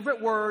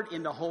favorite word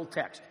in the whole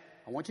text.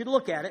 I want you to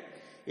look at it.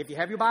 If you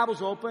have your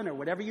Bibles open or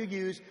whatever you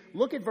use,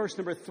 look at verse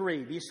number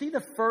 3. Do you see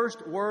the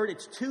first word?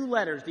 It's 2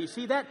 letters. Do you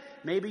see that?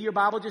 Maybe your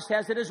Bible just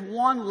has it as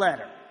 1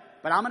 letter.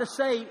 But I'm going to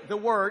say the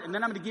word, and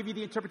then I'm going to give you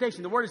the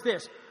interpretation. The word is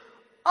this.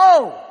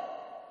 Oh!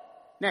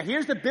 Now,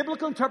 here's the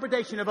biblical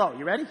interpretation of oh.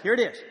 You ready? Here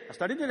it is. I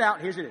studied it out.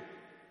 Here's it.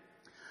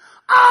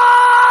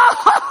 Oh!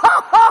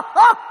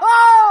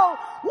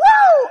 Woo!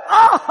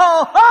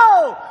 Oh!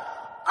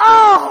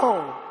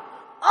 Oh!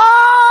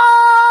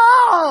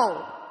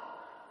 Oh!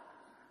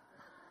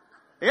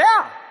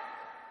 Yeah.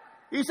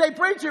 You say,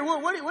 preacher,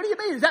 what do you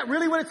mean? Is that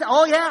really what it's?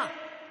 Oh, yeah.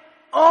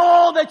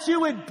 Oh, that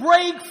you would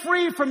break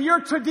free from your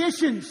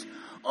traditions.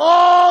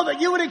 Oh,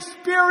 that you would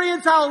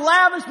experience how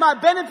lavish my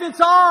benefits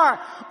are.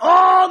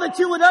 Oh, that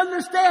you would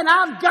understand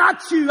I've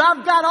got you.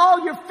 I've got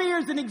all your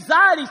fears and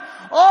anxieties.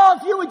 Oh,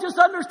 if you would just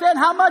understand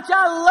how much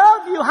I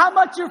love you, how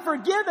much you're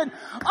forgiven.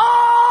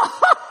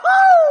 Oh,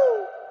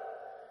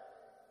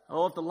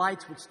 oh, if the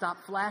lights would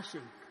stop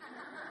flashing.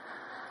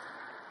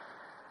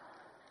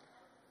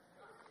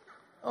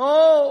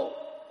 Oh,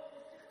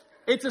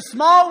 it's a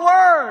small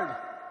word,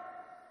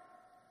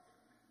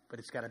 but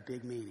it's got a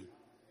big meaning.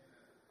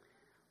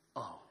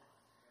 Oh.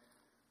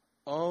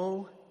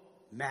 Oh,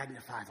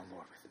 magnify the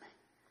Lord with me.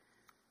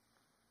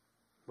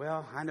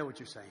 Well, I know what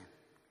you're saying.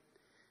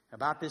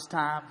 About this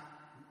time,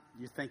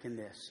 you're thinking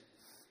this.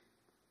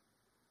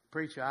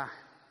 Preacher,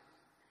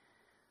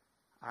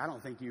 I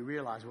don't think you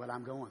realize what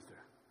I'm going through.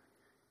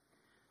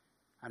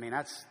 I mean,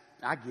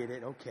 I get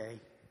it, okay.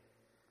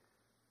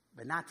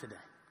 But not today.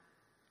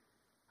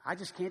 I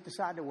just can't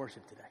decide to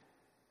worship today.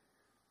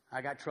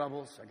 I got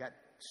troubles. I got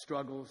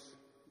struggles.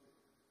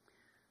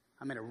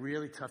 I'm in a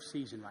really tough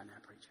season right now,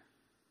 preacher.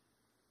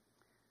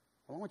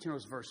 Well, I want you to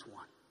notice verse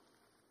 1.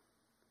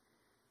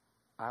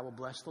 I will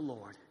bless the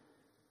Lord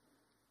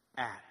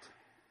at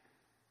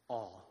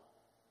all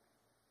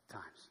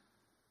times.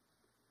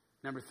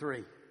 Number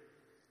 3,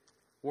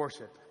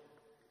 worship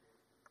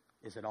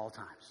is at all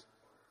times.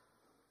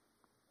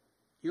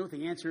 You know what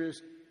the answer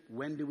is?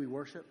 When do we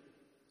worship?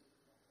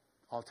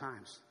 All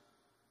times.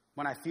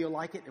 When I feel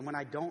like it and when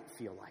I don't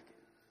feel like it.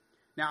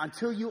 Now,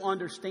 until you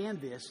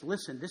understand this,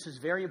 listen, this is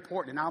very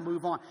important, and I'll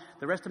move on.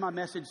 The rest of my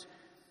message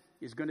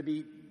is going to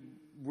be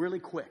really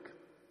quick.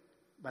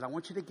 But I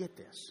want you to get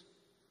this.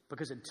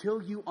 Because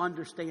until you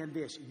understand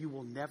this, you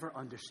will never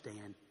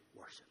understand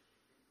worship.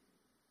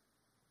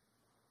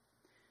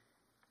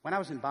 When I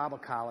was in Bible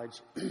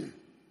college,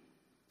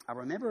 I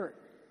remember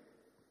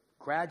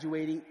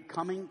graduating,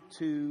 coming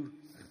to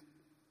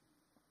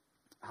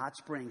Hot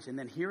Springs, and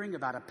then hearing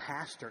about a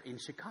pastor in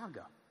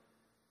Chicago.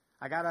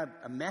 I got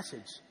a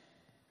message,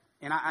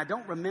 and I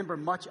don't remember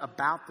much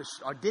about this,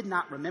 or did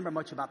not remember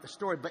much about the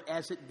story, but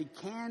as it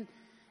began,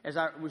 as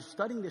I was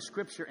studying this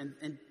scripture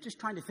and just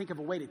trying to think of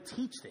a way to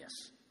teach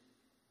this,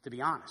 to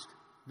be honest,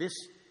 this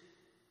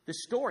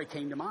story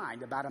came to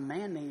mind about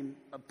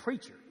a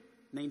preacher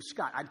named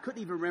Scott. I couldn't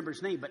even remember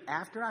his name, but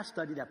after I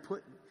studied,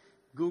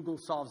 Google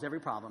solves every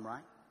problem,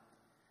 right?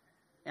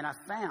 And I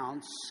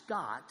found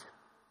Scott.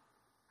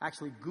 I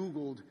actually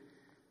Googled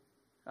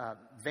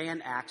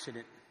van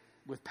accident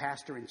with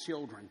pastor and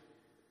children.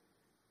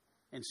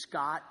 And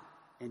Scott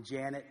and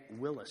Janet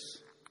Willis,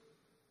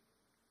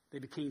 they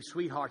became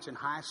sweethearts in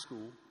high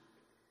school.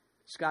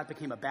 Scott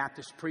became a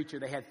Baptist preacher.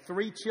 They had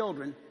 3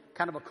 children.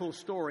 Kind of a cool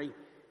story.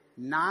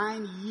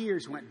 9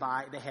 years went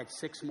by. They had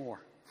 6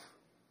 more.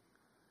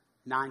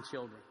 9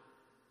 children.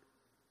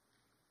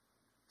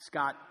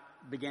 Scott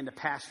began to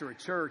pastor a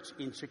church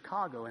in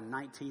Chicago in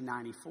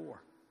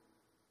 1994.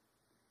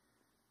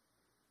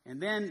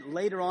 And then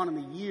later on in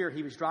the year,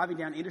 he was driving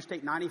down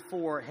Interstate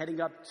 94, heading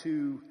up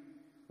to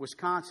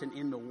Wisconsin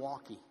in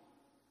Milwaukee.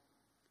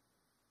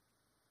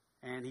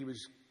 And he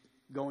was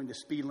going the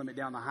speed limit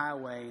down the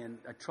highway, and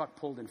a truck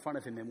pulled in front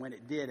of him. And when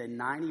it did, a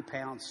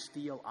 90-pound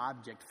steel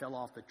object fell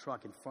off the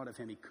truck in front of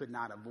him. He could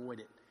not avoid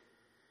it.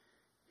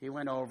 He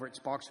went over it.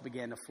 Sparks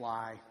began to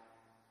fly,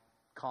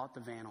 caught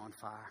the van on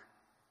fire.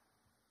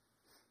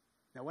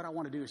 Now, what I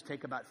want to do is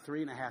take about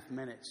 3.5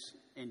 minutes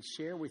and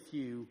share with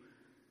you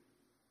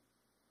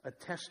a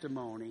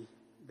testimony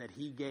that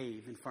he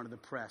gave in front of the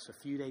press a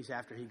few days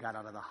after he got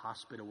out of the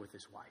hospital with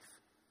his wife.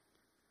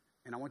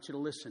 And I want you to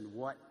listen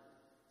what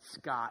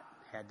Scott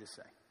had to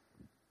say.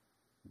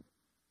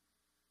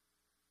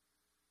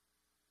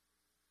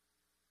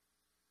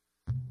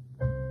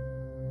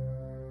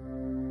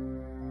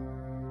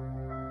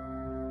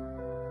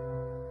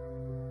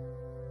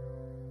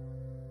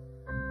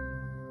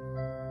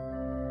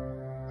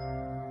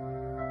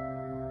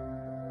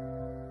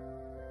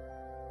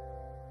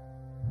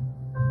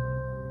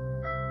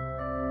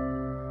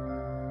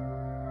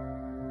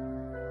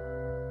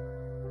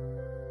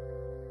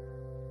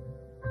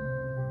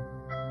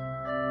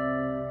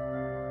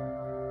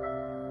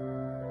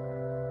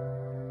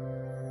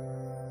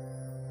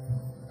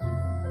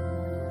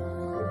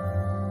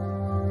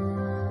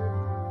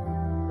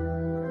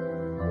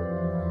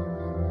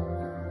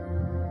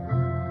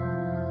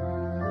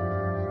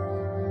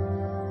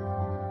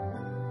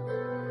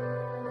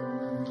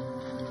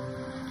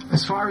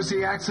 As far as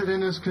the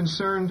accident is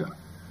concerned,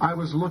 I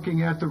was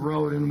looking at the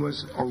road and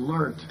was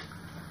alert.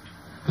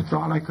 I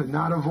thought I could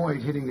not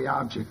avoid hitting the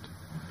object.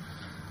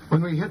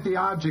 When we hit the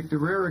object, the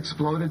rear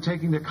exploded,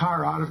 taking the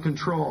car out of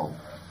control.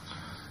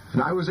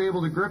 And I was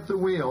able to grip the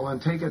wheel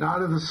and take it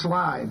out of the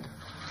slide.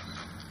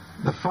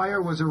 The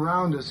fire was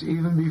around us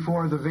even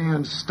before the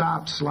van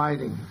stopped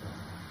sliding.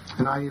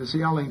 And I was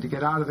yelling to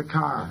get out of the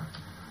car.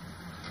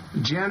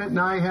 Janet and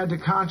I had to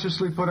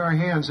consciously put our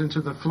hands into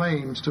the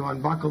flames to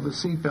unbuckle the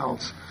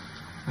seatbelts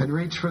and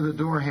reach for the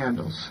door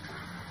handles.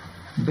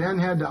 Ben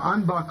had to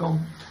unbuckle,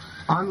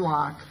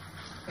 unlock,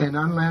 and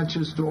unlatch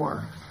his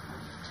door.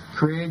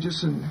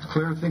 Courageous and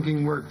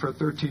clear-thinking work for a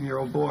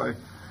 13-year-old boy.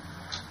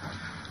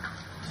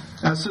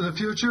 As to the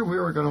future, we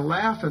were going to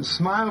laugh and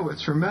smile with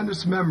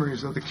tremendous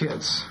memories of the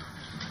kids.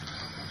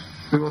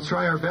 We will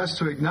try our best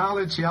to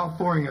acknowledge the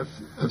outpouring of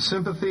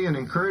sympathy and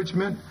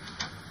encouragement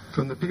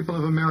from the people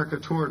of America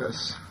toward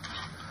us.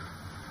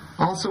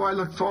 Also, I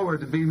look forward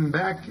to being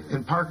back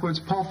in Parkwood's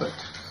pulpit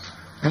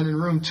and in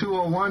room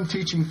 201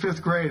 teaching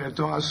 5th grade at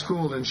Dawes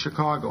School in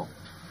Chicago.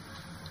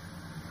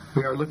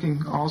 We are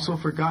looking also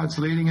for God's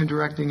leading and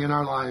directing in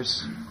our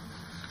lives.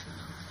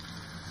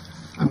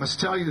 I must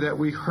tell you that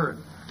we hurt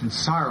and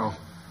sorrow,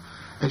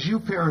 as you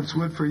parents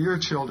would for your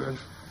children.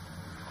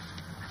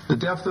 The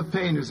depth of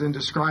pain is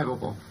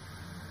indescribable.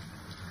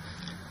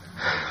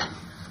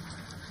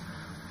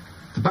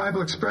 The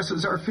Bible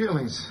expresses our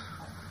feelings,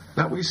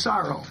 that we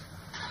sorrow,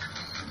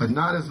 but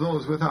not as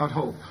those without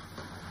hope.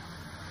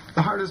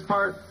 The hardest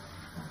part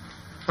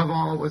of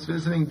all was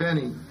visiting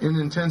Benny in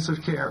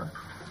intensive care,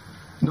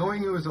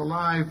 knowing he was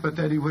alive but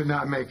that he would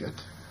not make it.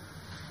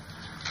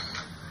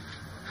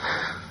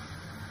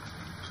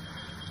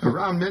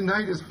 Around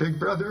midnight, his big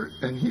brother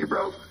and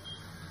hero,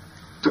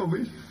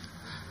 Toby,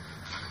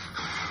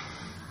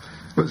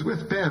 was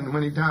with Ben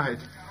when he died.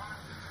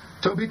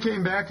 Toby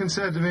came back and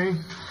said to me,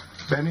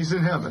 Benny's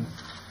in heaven.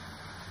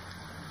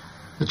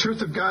 The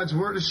truth of God's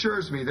word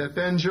assures me that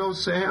Ben, Joe,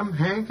 Sam,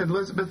 Hank,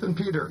 Elizabeth, and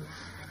Peter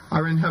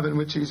are in heaven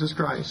with Jesus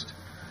Christ.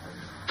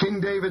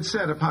 King David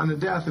said upon the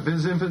death of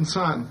his infant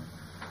son,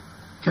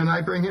 can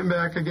I bring him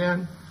back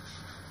again?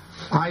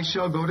 I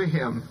shall go to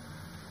him,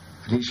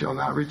 but he shall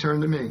not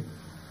return to me.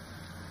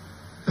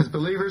 As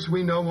believers,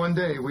 we know one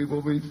day we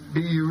will be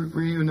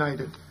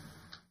reunited.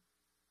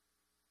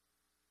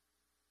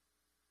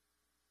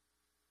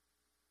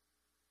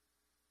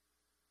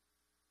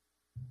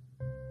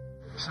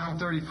 Psalm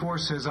 34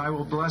 says, I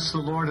will bless the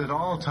Lord at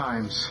all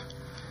times.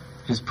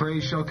 His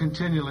praise shall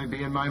continually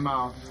be in my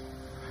mouth.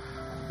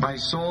 My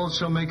soul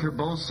shall make her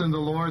boast in the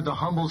Lord. The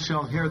humble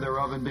shall hear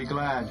thereof and be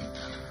glad.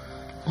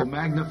 O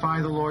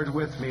magnify the Lord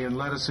with me, and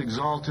let us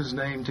exalt his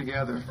name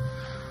together.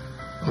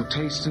 O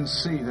taste and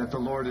see that the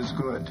Lord is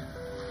good.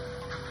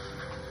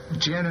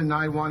 Janet and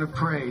I want to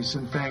praise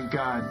and thank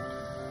God.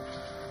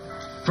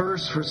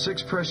 First, for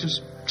 6 precious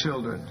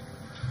children,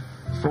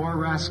 4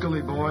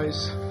 rascally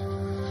boys,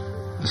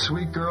 a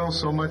sweet girl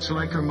so much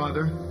like her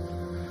mother,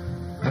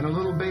 and a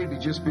little baby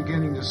just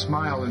beginning to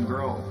smile and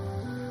grow.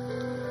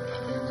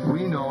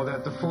 We know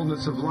that the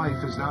fullness of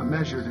life is not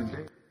measured in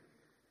days.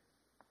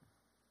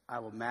 I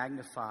will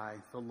magnify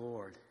the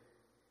Lord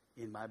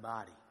in my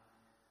body,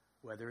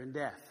 whether in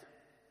death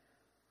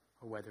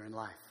or whether in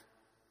life.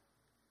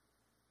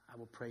 I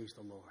will praise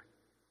the Lord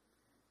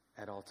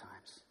at all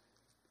times.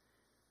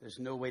 There's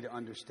no way to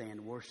understand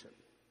worship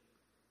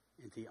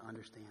until you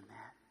understand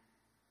that.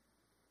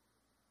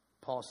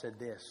 Paul said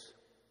this,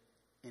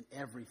 in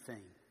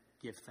everything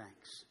give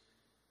thanks,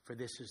 for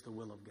this is the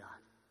will of God.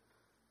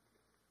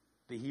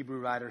 The Hebrew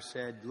writer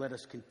said, let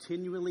us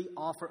continually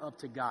offer up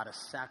to God a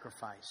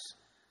sacrifice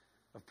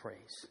of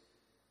praise.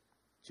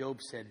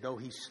 Job said, though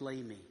he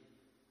slay me,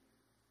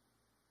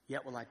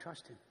 yet will I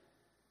trust him.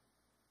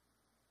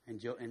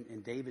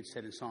 And David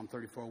said in Psalm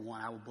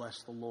 34:1, I will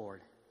bless the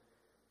Lord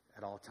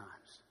at all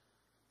times,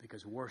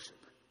 because worship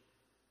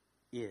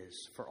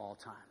is for all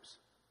times.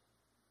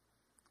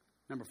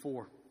 Number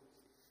 4,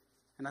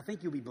 and I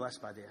think you'll be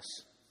blessed by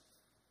this.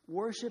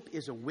 Worship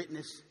is a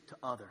witness to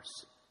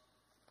others.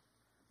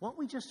 What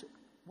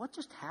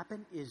just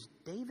happened is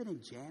David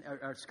and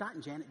Scott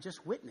and Janet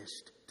just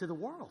witnessed to the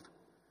world.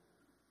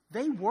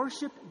 They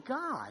worship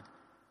God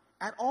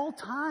at all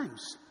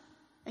times.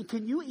 And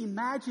can you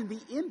imagine the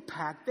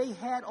impact they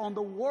had on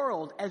the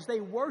world as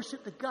they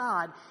worshiped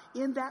God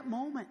in that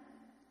moment?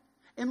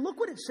 And look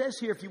what it says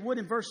here, if you would,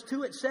 in verse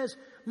 2. It says,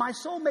 my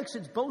soul makes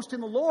its boast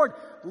in the Lord.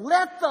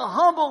 Let the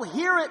humble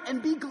hear it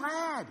and be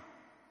glad.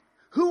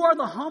 Who are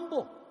the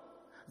humble?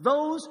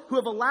 Those who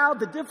have allowed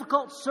the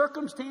difficult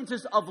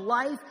circumstances of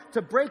life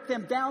to break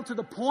them down to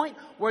the point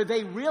where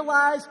they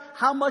realize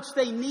how much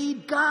they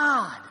need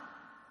God.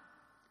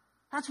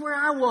 That's where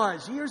I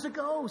was years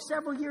ago,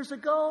 several years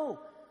ago.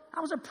 I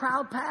was a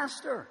proud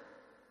pastor.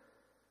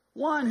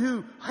 One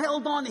who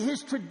held on to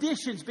his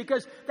traditions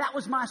because that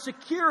was my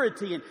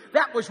security and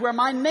that was where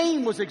my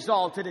name was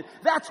exalted. And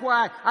that's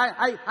where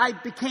I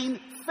became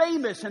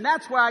famous, and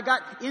that's where I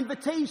got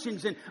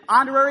invitations and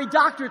honorary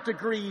doctorate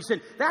degrees,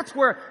 and that's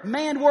where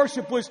man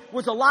worship was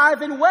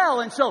alive and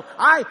well. And so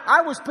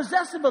I was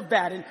possessive of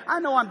that. And I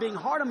know I'm being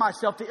hard on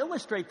myself to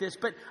illustrate this,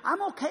 but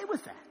I'm okay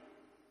with that.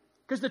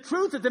 Because the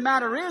truth of the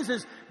matter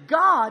is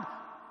God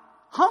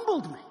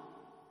humbled me.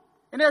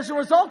 And as a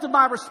result of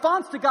my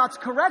response to God's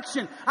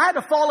correction, I had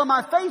to fall on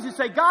my face and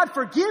say, God,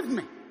 forgive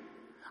me.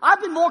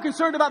 I've been more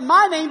concerned about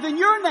my name than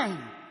your name.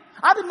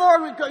 I've been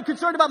more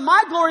concerned about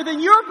my glory than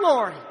your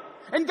glory.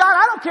 And God,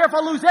 I don't care if I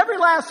lose every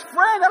last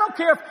friend. I don't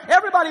care if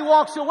everybody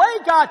walks away.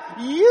 God,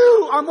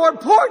 you are more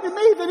important to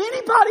me than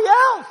anybody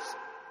else.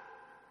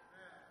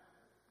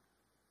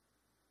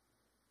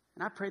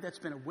 And I pray that's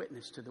been a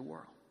witness to the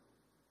world.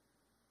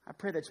 I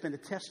pray that's been a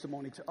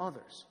testimony to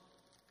others.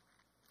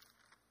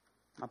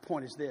 My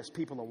point is this: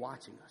 people are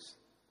watching us.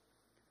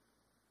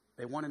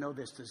 They want to know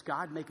this: does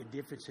God make a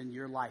difference in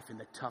your life in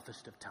the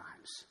toughest of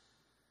times?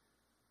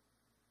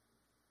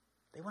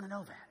 They want to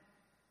know that.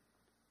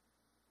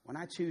 When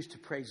I choose to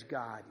praise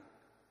God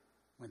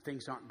when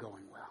things aren't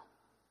going well,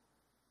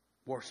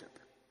 worship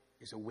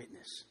is a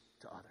witness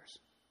to others.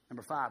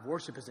 Number 5,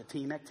 worship is a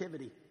team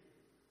activity.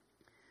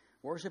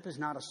 Worship is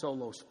not a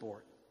solo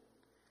sport.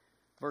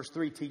 Verse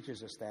 3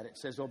 teaches us that. It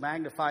says, "Oh,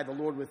 magnify the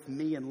Lord with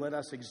me and let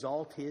us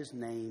exalt his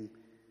name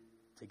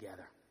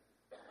together."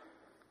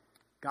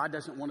 God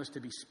doesn't want us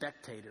to be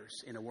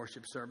spectators in a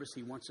worship service.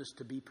 He wants us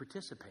to be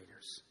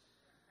participators.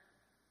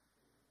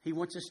 He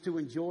wants us to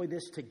enjoy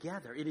this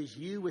together. It is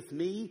you with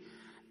me,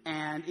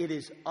 and it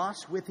is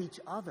us with each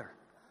other.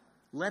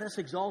 Let us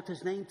exalt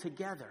his name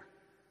together.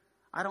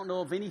 I don't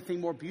know of anything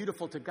more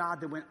beautiful to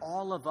God than when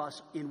all of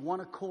us in one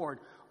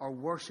accord are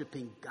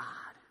worshiping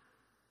God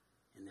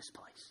in this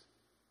place.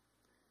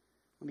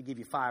 Let me give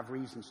you 5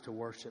 reasons to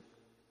worship.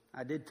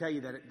 I did tell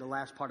you that the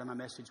last part of my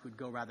message would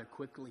go rather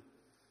quickly.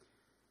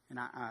 And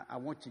I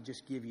want to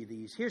just give you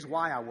these. Here's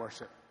why I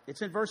worship.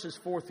 It's in verses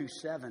 4 through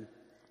 7.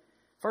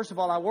 First of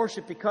all, I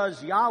worship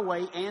because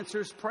Yahweh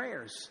answers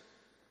prayers.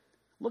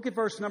 Look at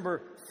verse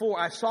number 4.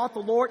 I sought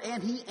the Lord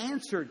and he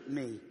answered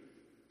me.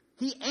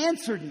 He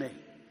answered me.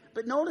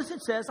 But notice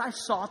it says, I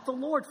sought the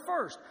Lord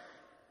first.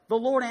 The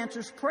Lord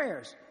answers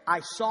prayers.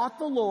 I sought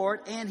the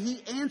Lord and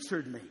he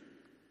answered me.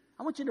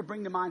 I want you to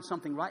bring to mind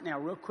something right now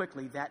real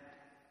quickly that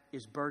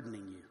is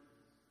burdening you.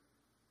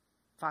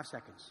 5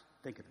 seconds.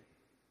 Think of it.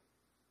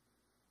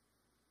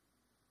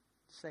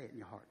 Say it in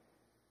your heart.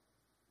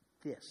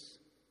 This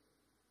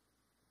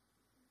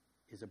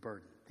is a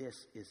burden.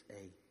 This is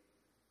a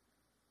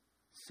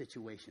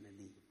situation in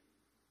need.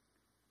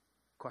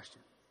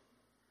 Question.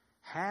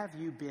 Have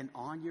you been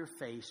on your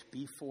face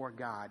before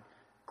God,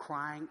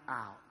 crying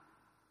out,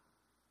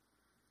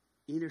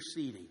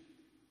 interceding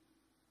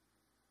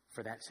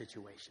for that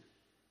situation?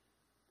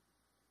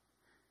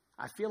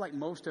 I feel like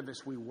most of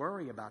us, we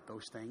worry about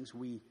those things.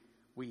 We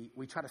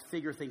try to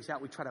figure things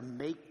out. We try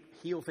to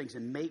heal things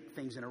and make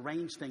things and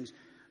arrange things.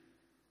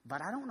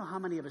 But I don't know how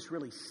many of us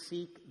really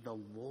seek the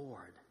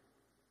Lord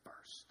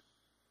first.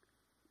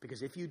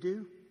 Because if you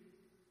do,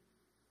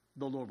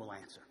 the Lord will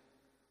answer.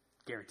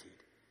 Guaranteed.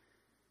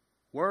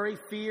 Worry,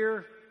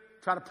 fear,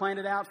 try to plan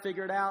it out,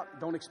 figure it out.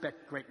 Don't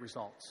expect great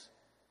results.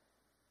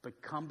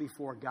 But come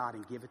before God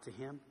and give it to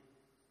him.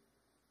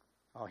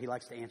 Oh, he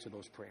likes to answer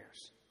those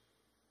prayers.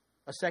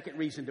 A second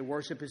reason to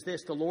worship is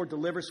this: the Lord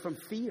delivers from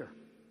fear.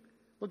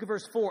 Look at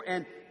verse 4.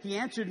 And he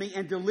answered me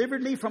and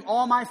delivered me from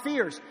all my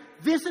fears.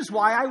 This is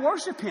why I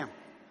worship him.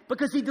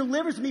 Because he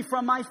delivers me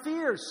from my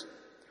fears.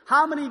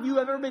 How many of you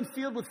have ever been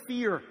filled with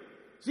fear?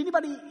 Has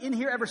anybody in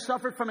here ever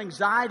suffered from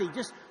anxiety?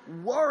 Just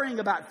worrying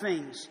about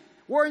things.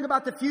 Worrying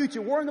about the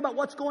future. Worrying about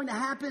what's going to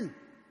happen.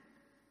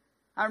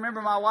 I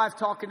remember my wife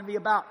talking to me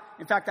about,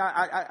 in fact,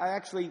 I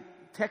actually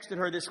texted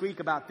her this week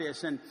about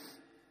this. And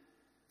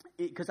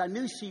because I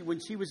knew when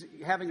she was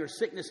having her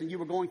sickness and you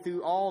were going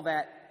through all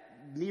that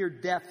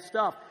near-death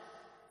stuff,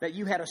 that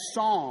you had a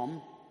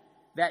psalm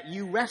that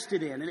you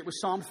rested in, and it was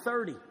Psalm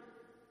 30.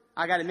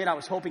 I got to admit, I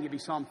was hoping it'd be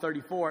Psalm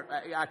 34.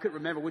 I couldn't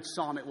remember which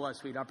psalm it was,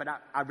 sweetheart, but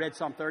I read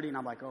Psalm 30, and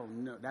I'm like, oh,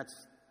 no,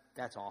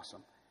 that's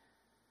awesome.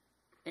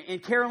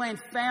 And Carol Ann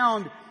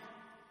found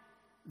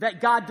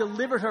that God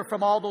delivered her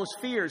from all those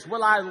fears.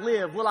 Will I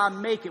live? Will I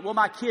make it? Will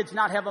my kids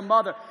not have a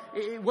mother?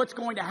 What's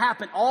going to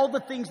happen? All the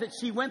things that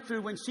she went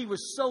through when she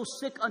was so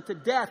sick unto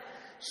death,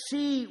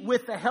 she,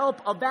 with the help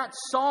of that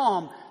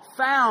psalm,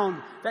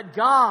 found that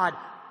God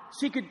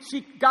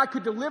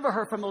could deliver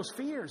her from those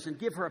fears and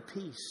give her a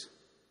peace.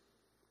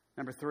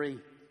 Number 3,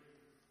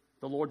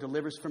 the Lord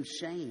delivers from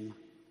shame.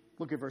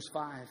 Look at verse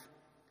 5.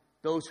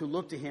 Those who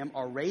look to him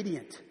are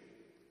radiant,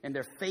 and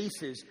their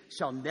faces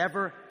shall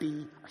never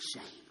be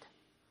ashamed.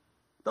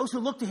 Those who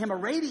look to him are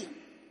radiant.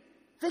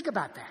 Think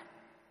about that.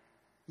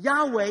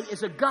 Yahweh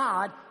is a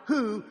God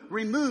who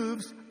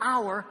removes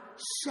our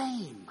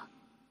shame.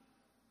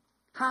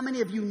 How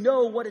many of you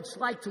know what it's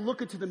like to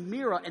look into the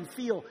mirror and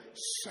feel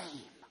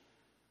shame?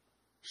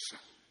 Shame.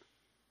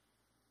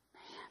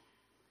 Man,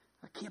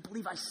 I can't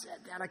believe I said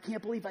that. I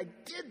can't believe I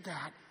did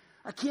that.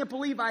 I can't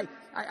believe I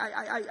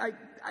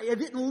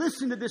didn't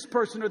listen to this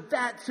person or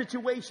that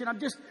situation.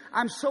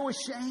 I'm so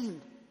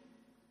ashamed.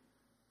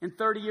 In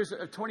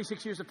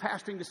 26 years of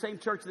pastoring the same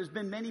church, there's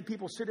been many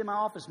people sit in my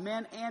office,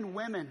 men and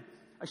women,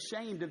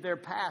 ashamed of their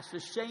past,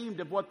 ashamed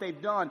of what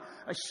they've done,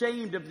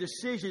 ashamed of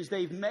decisions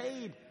they've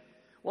made.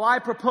 Well, I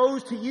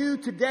propose to you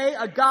today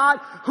a God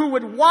who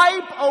would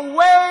wipe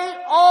away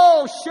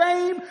all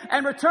shame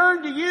and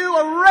return to you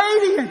a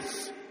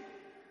radiance.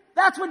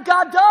 That's what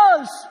God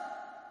does.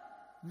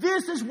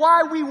 This is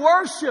why we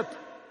worship.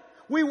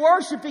 We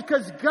worship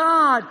because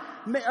God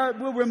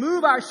will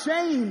remove our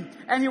shame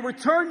and He'll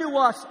return to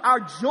us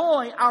our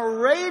joy, our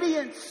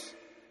radiance.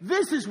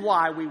 This is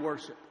why we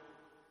worship.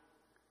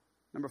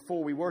 Number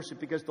 4, we worship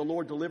because the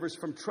Lord delivers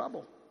from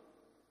trouble.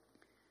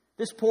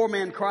 This poor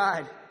man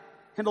cried,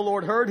 and the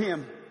Lord heard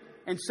him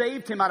and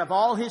saved him out of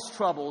all his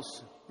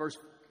troubles. Verse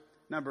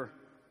number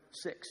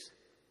 6.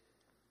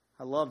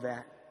 I love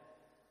that.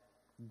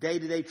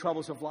 Day-to-day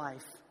troubles of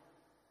life.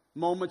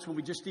 Moments when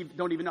we just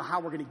don't even know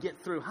how we're going to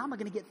get through. How am I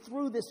going to get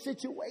through this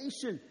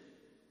situation?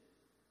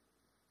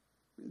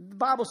 The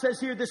Bible says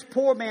here, this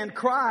poor man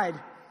cried.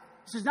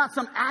 This is not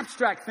some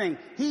abstract thing.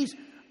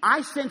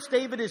 I sense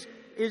David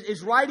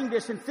is writing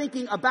this and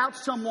thinking about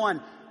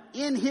someone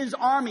in his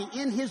army,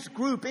 in his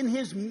group,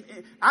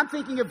 I'm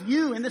thinking of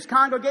you in this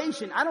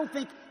congregation. I don't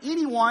think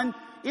anyone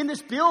in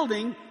this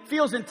building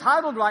feels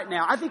entitled right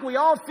now. I think we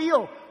all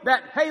feel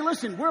that, hey,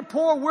 listen, we're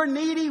poor, we're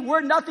needy,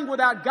 we're nothing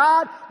without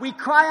God. We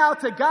cry out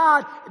to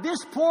God. This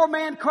poor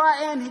man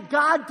cried, and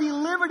God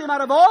delivered him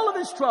out of all of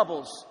his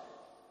troubles.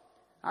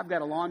 I've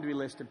got a laundry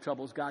list of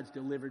troubles God's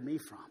delivered me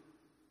from.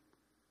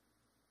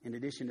 In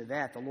addition to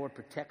that, the Lord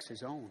protects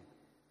His own.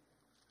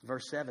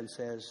 Verse 7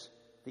 says,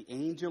 the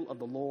angel of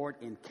the Lord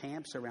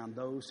encamps around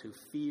those who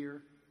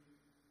fear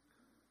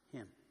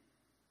Him.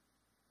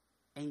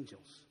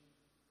 Angels.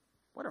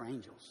 What are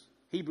angels?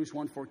 Hebrews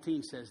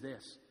 1:14 says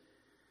this.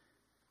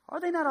 Are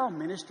they not all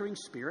ministering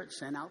spirits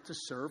sent out to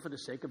serve for the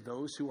sake of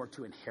those who are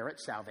to inherit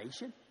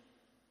salvation?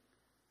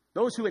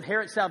 Those who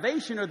inherit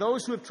salvation are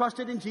those who have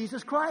trusted in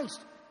Jesus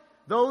Christ.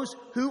 Those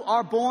who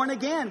are born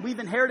again. We've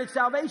inherited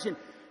salvation.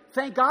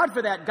 Thank God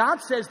for that.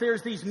 God says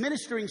there's these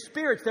ministering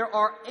spirits. There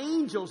are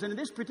angels. And in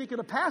this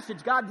particular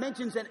passage, God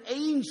mentions an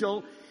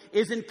angel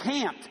is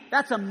encamped.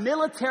 That's a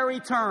military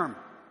term.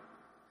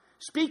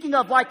 Speaking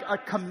of like a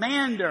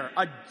commander,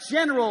 a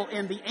general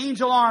in the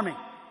angel army.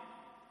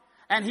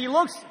 And he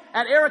looks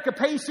at Erica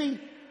Pacey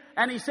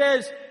and he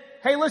says,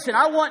 hey, listen,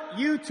 I want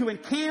you to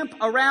encamp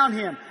around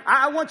him.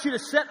 I want you to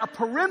set a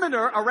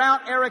perimeter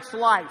around Eric's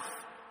life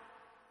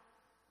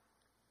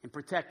and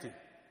protect him.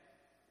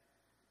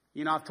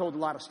 You know, I've told a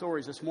lot of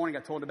stories. This morning I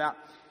told about,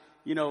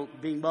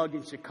 being mugged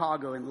in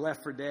Chicago and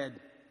left for dead.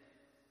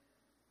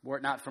 Were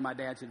it not for my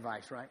dad's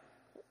advice, right?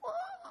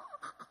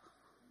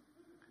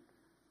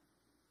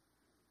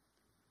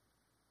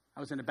 I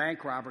was in a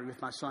bank robbery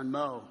with my son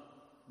Mo.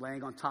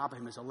 Laying on top of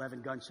him as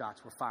 11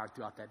 gunshots were fired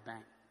throughout that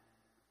bank.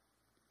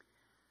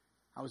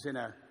 I was in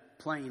a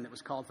plane that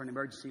was called for an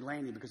emergency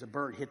landing because a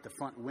bird hit the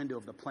front window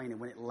of the plane. And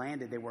when it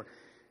landed, there were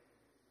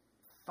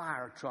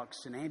fire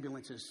trucks and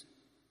ambulances,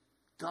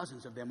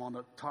 dozens of them on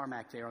the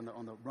tarmac there on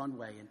the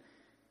runway. And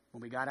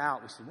when we got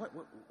out, we said,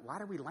 why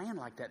did we land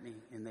like that?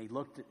 And they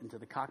looked into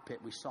the cockpit.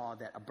 We saw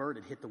that a bird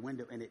had hit the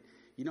window. And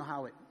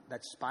how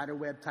that spider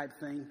web type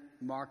thing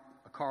marked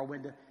a car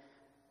window?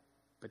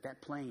 But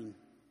that plane,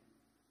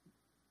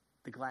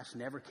 the glass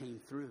never came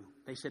through.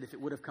 They said if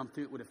it would have come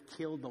through, it would have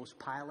killed those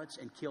pilots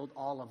and killed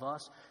all of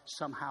us.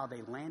 Somehow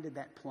they landed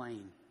that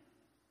plane.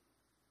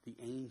 The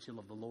angel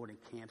of the Lord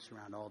encamps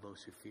around all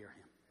those who fear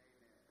Him.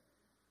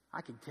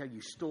 I can tell you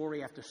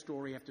story after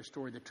story after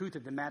story. The truth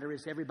of the matter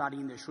is everybody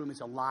in this room is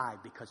alive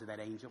because of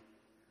that angel.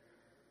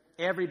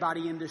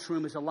 Everybody in this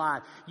room is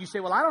alive. You say,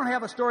 well, I don't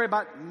have a story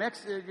about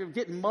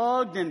getting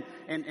mugged and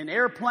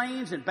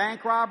airplanes and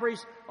bank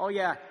robberies. Oh,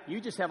 yeah,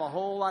 you just have a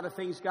whole lot of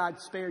things God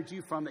spared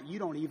you from that you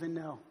don't even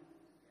know.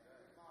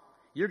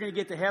 You're going to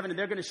get to heaven and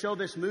they're going to show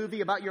this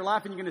movie about your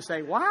life and you're going to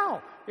say,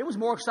 wow, it was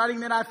more exciting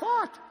than I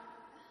thought.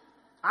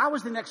 I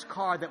was the next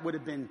car that would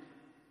have been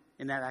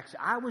in that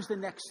accident. I was the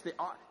next thing.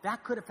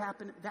 That could have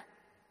happened.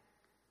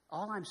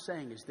 All I'm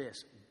saying is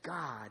this.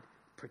 God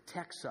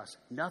protects us.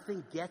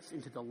 Nothing gets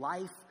into the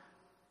life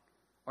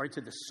or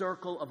into the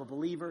circle of a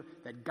believer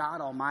that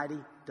God Almighty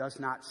does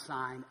not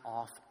sign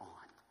off on.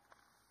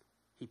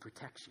 He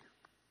protects you.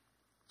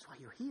 That's why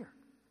you're here.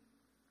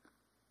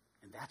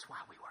 And that's why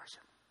we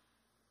worship.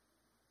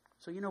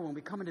 So, when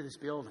we come into this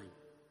building,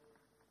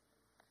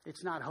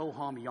 it's not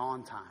ho-hum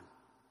yawn time.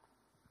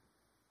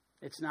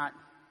 It's not,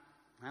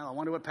 well, I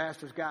wonder what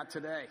Pastor's got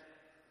today.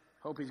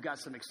 Hope he's got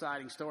some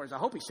exciting stories. I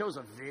hope he shows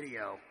a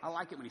video. I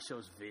like it when he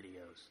shows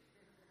videos.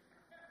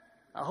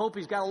 I hope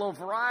he's got a little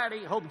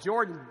variety. I hope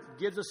Jordan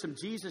gives us some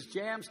Jesus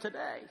jams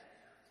today.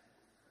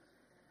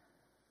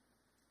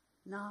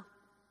 No.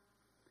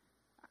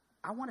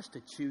 I want us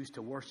to choose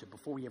to worship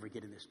before we ever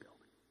get in this building.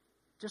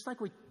 Just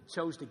like we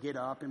chose to get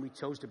up and we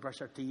chose to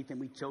brush our teeth and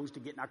we chose to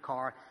get in our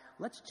car,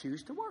 let's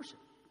choose to worship.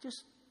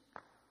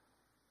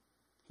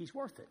 He's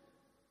worth it.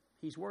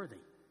 He's worthy.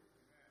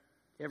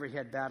 Every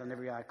head bowed and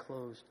every eye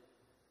closed.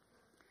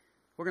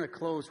 We're going to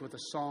close with a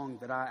song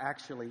that I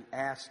actually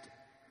asked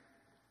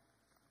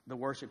the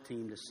worship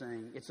team to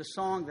sing. It's a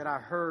song that I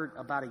heard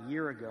about a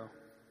year ago.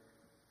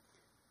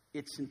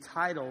 It's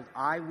entitled,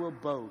 I Will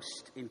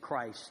Boast in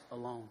Christ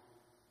Alone.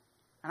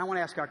 And I want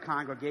to ask our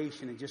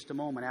congregation in just a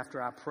moment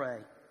after I pray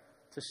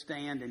to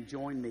stand and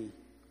join me.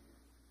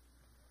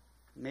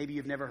 Maybe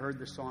you've never heard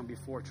this song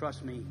before.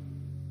 Trust me,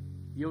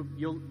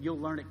 you'll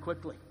learn it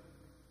quickly.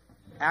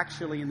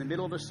 Actually, in the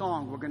middle of the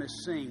song, we're going to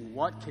sing,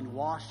 what can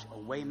wash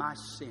away my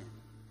sin?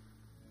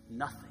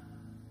 Nothing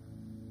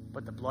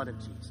but the blood of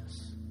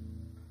Jesus.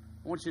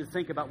 I want you to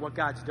think about what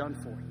God's done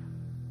for you.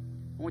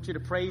 I want you to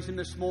praise Him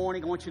this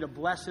morning. I want you to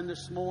bless Him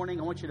this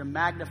morning. I want you to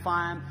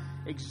magnify Him,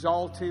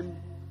 exalt Him.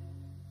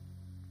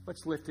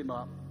 Let's lift Him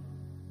up.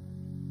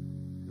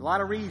 A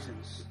lot of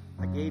reasons.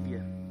 I gave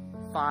you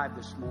 5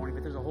 this morning,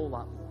 but there's a whole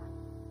lot more.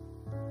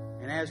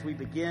 And as we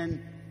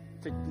begin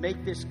to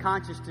make this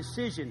conscious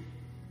decision,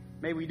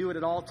 may we do it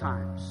at all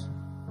times.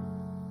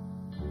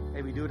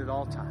 May we do it at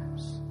all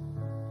times.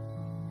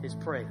 His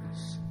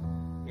praise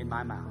in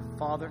my mouth.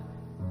 Father,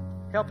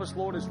 help us,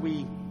 Lord, as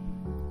we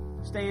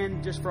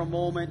stand just for a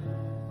moment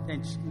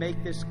and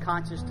make this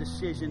conscious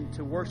decision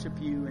to worship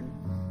you. And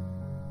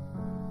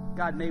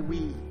God, may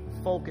we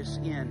focus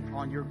in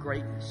on your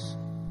greatness.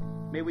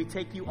 May we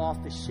take you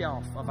off the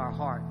shelf of our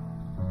heart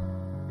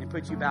and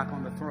put you back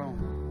on the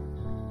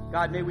throne.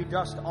 God, may we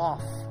dust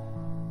off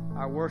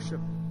our worship.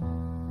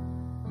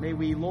 May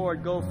we,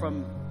 Lord, go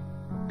from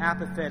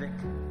apathetic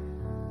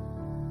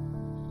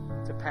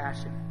to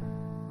passion.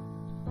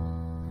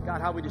 God,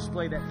 how we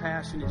display that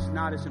passion is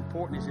not as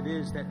important as it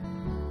is that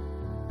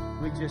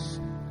we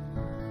just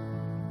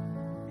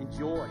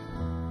enjoy.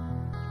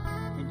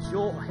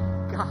 Enjoy,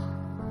 God.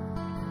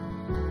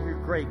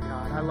 You're great,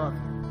 God. I love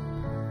you.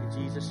 In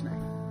Jesus'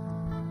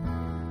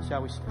 name.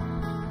 Shall we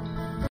stand?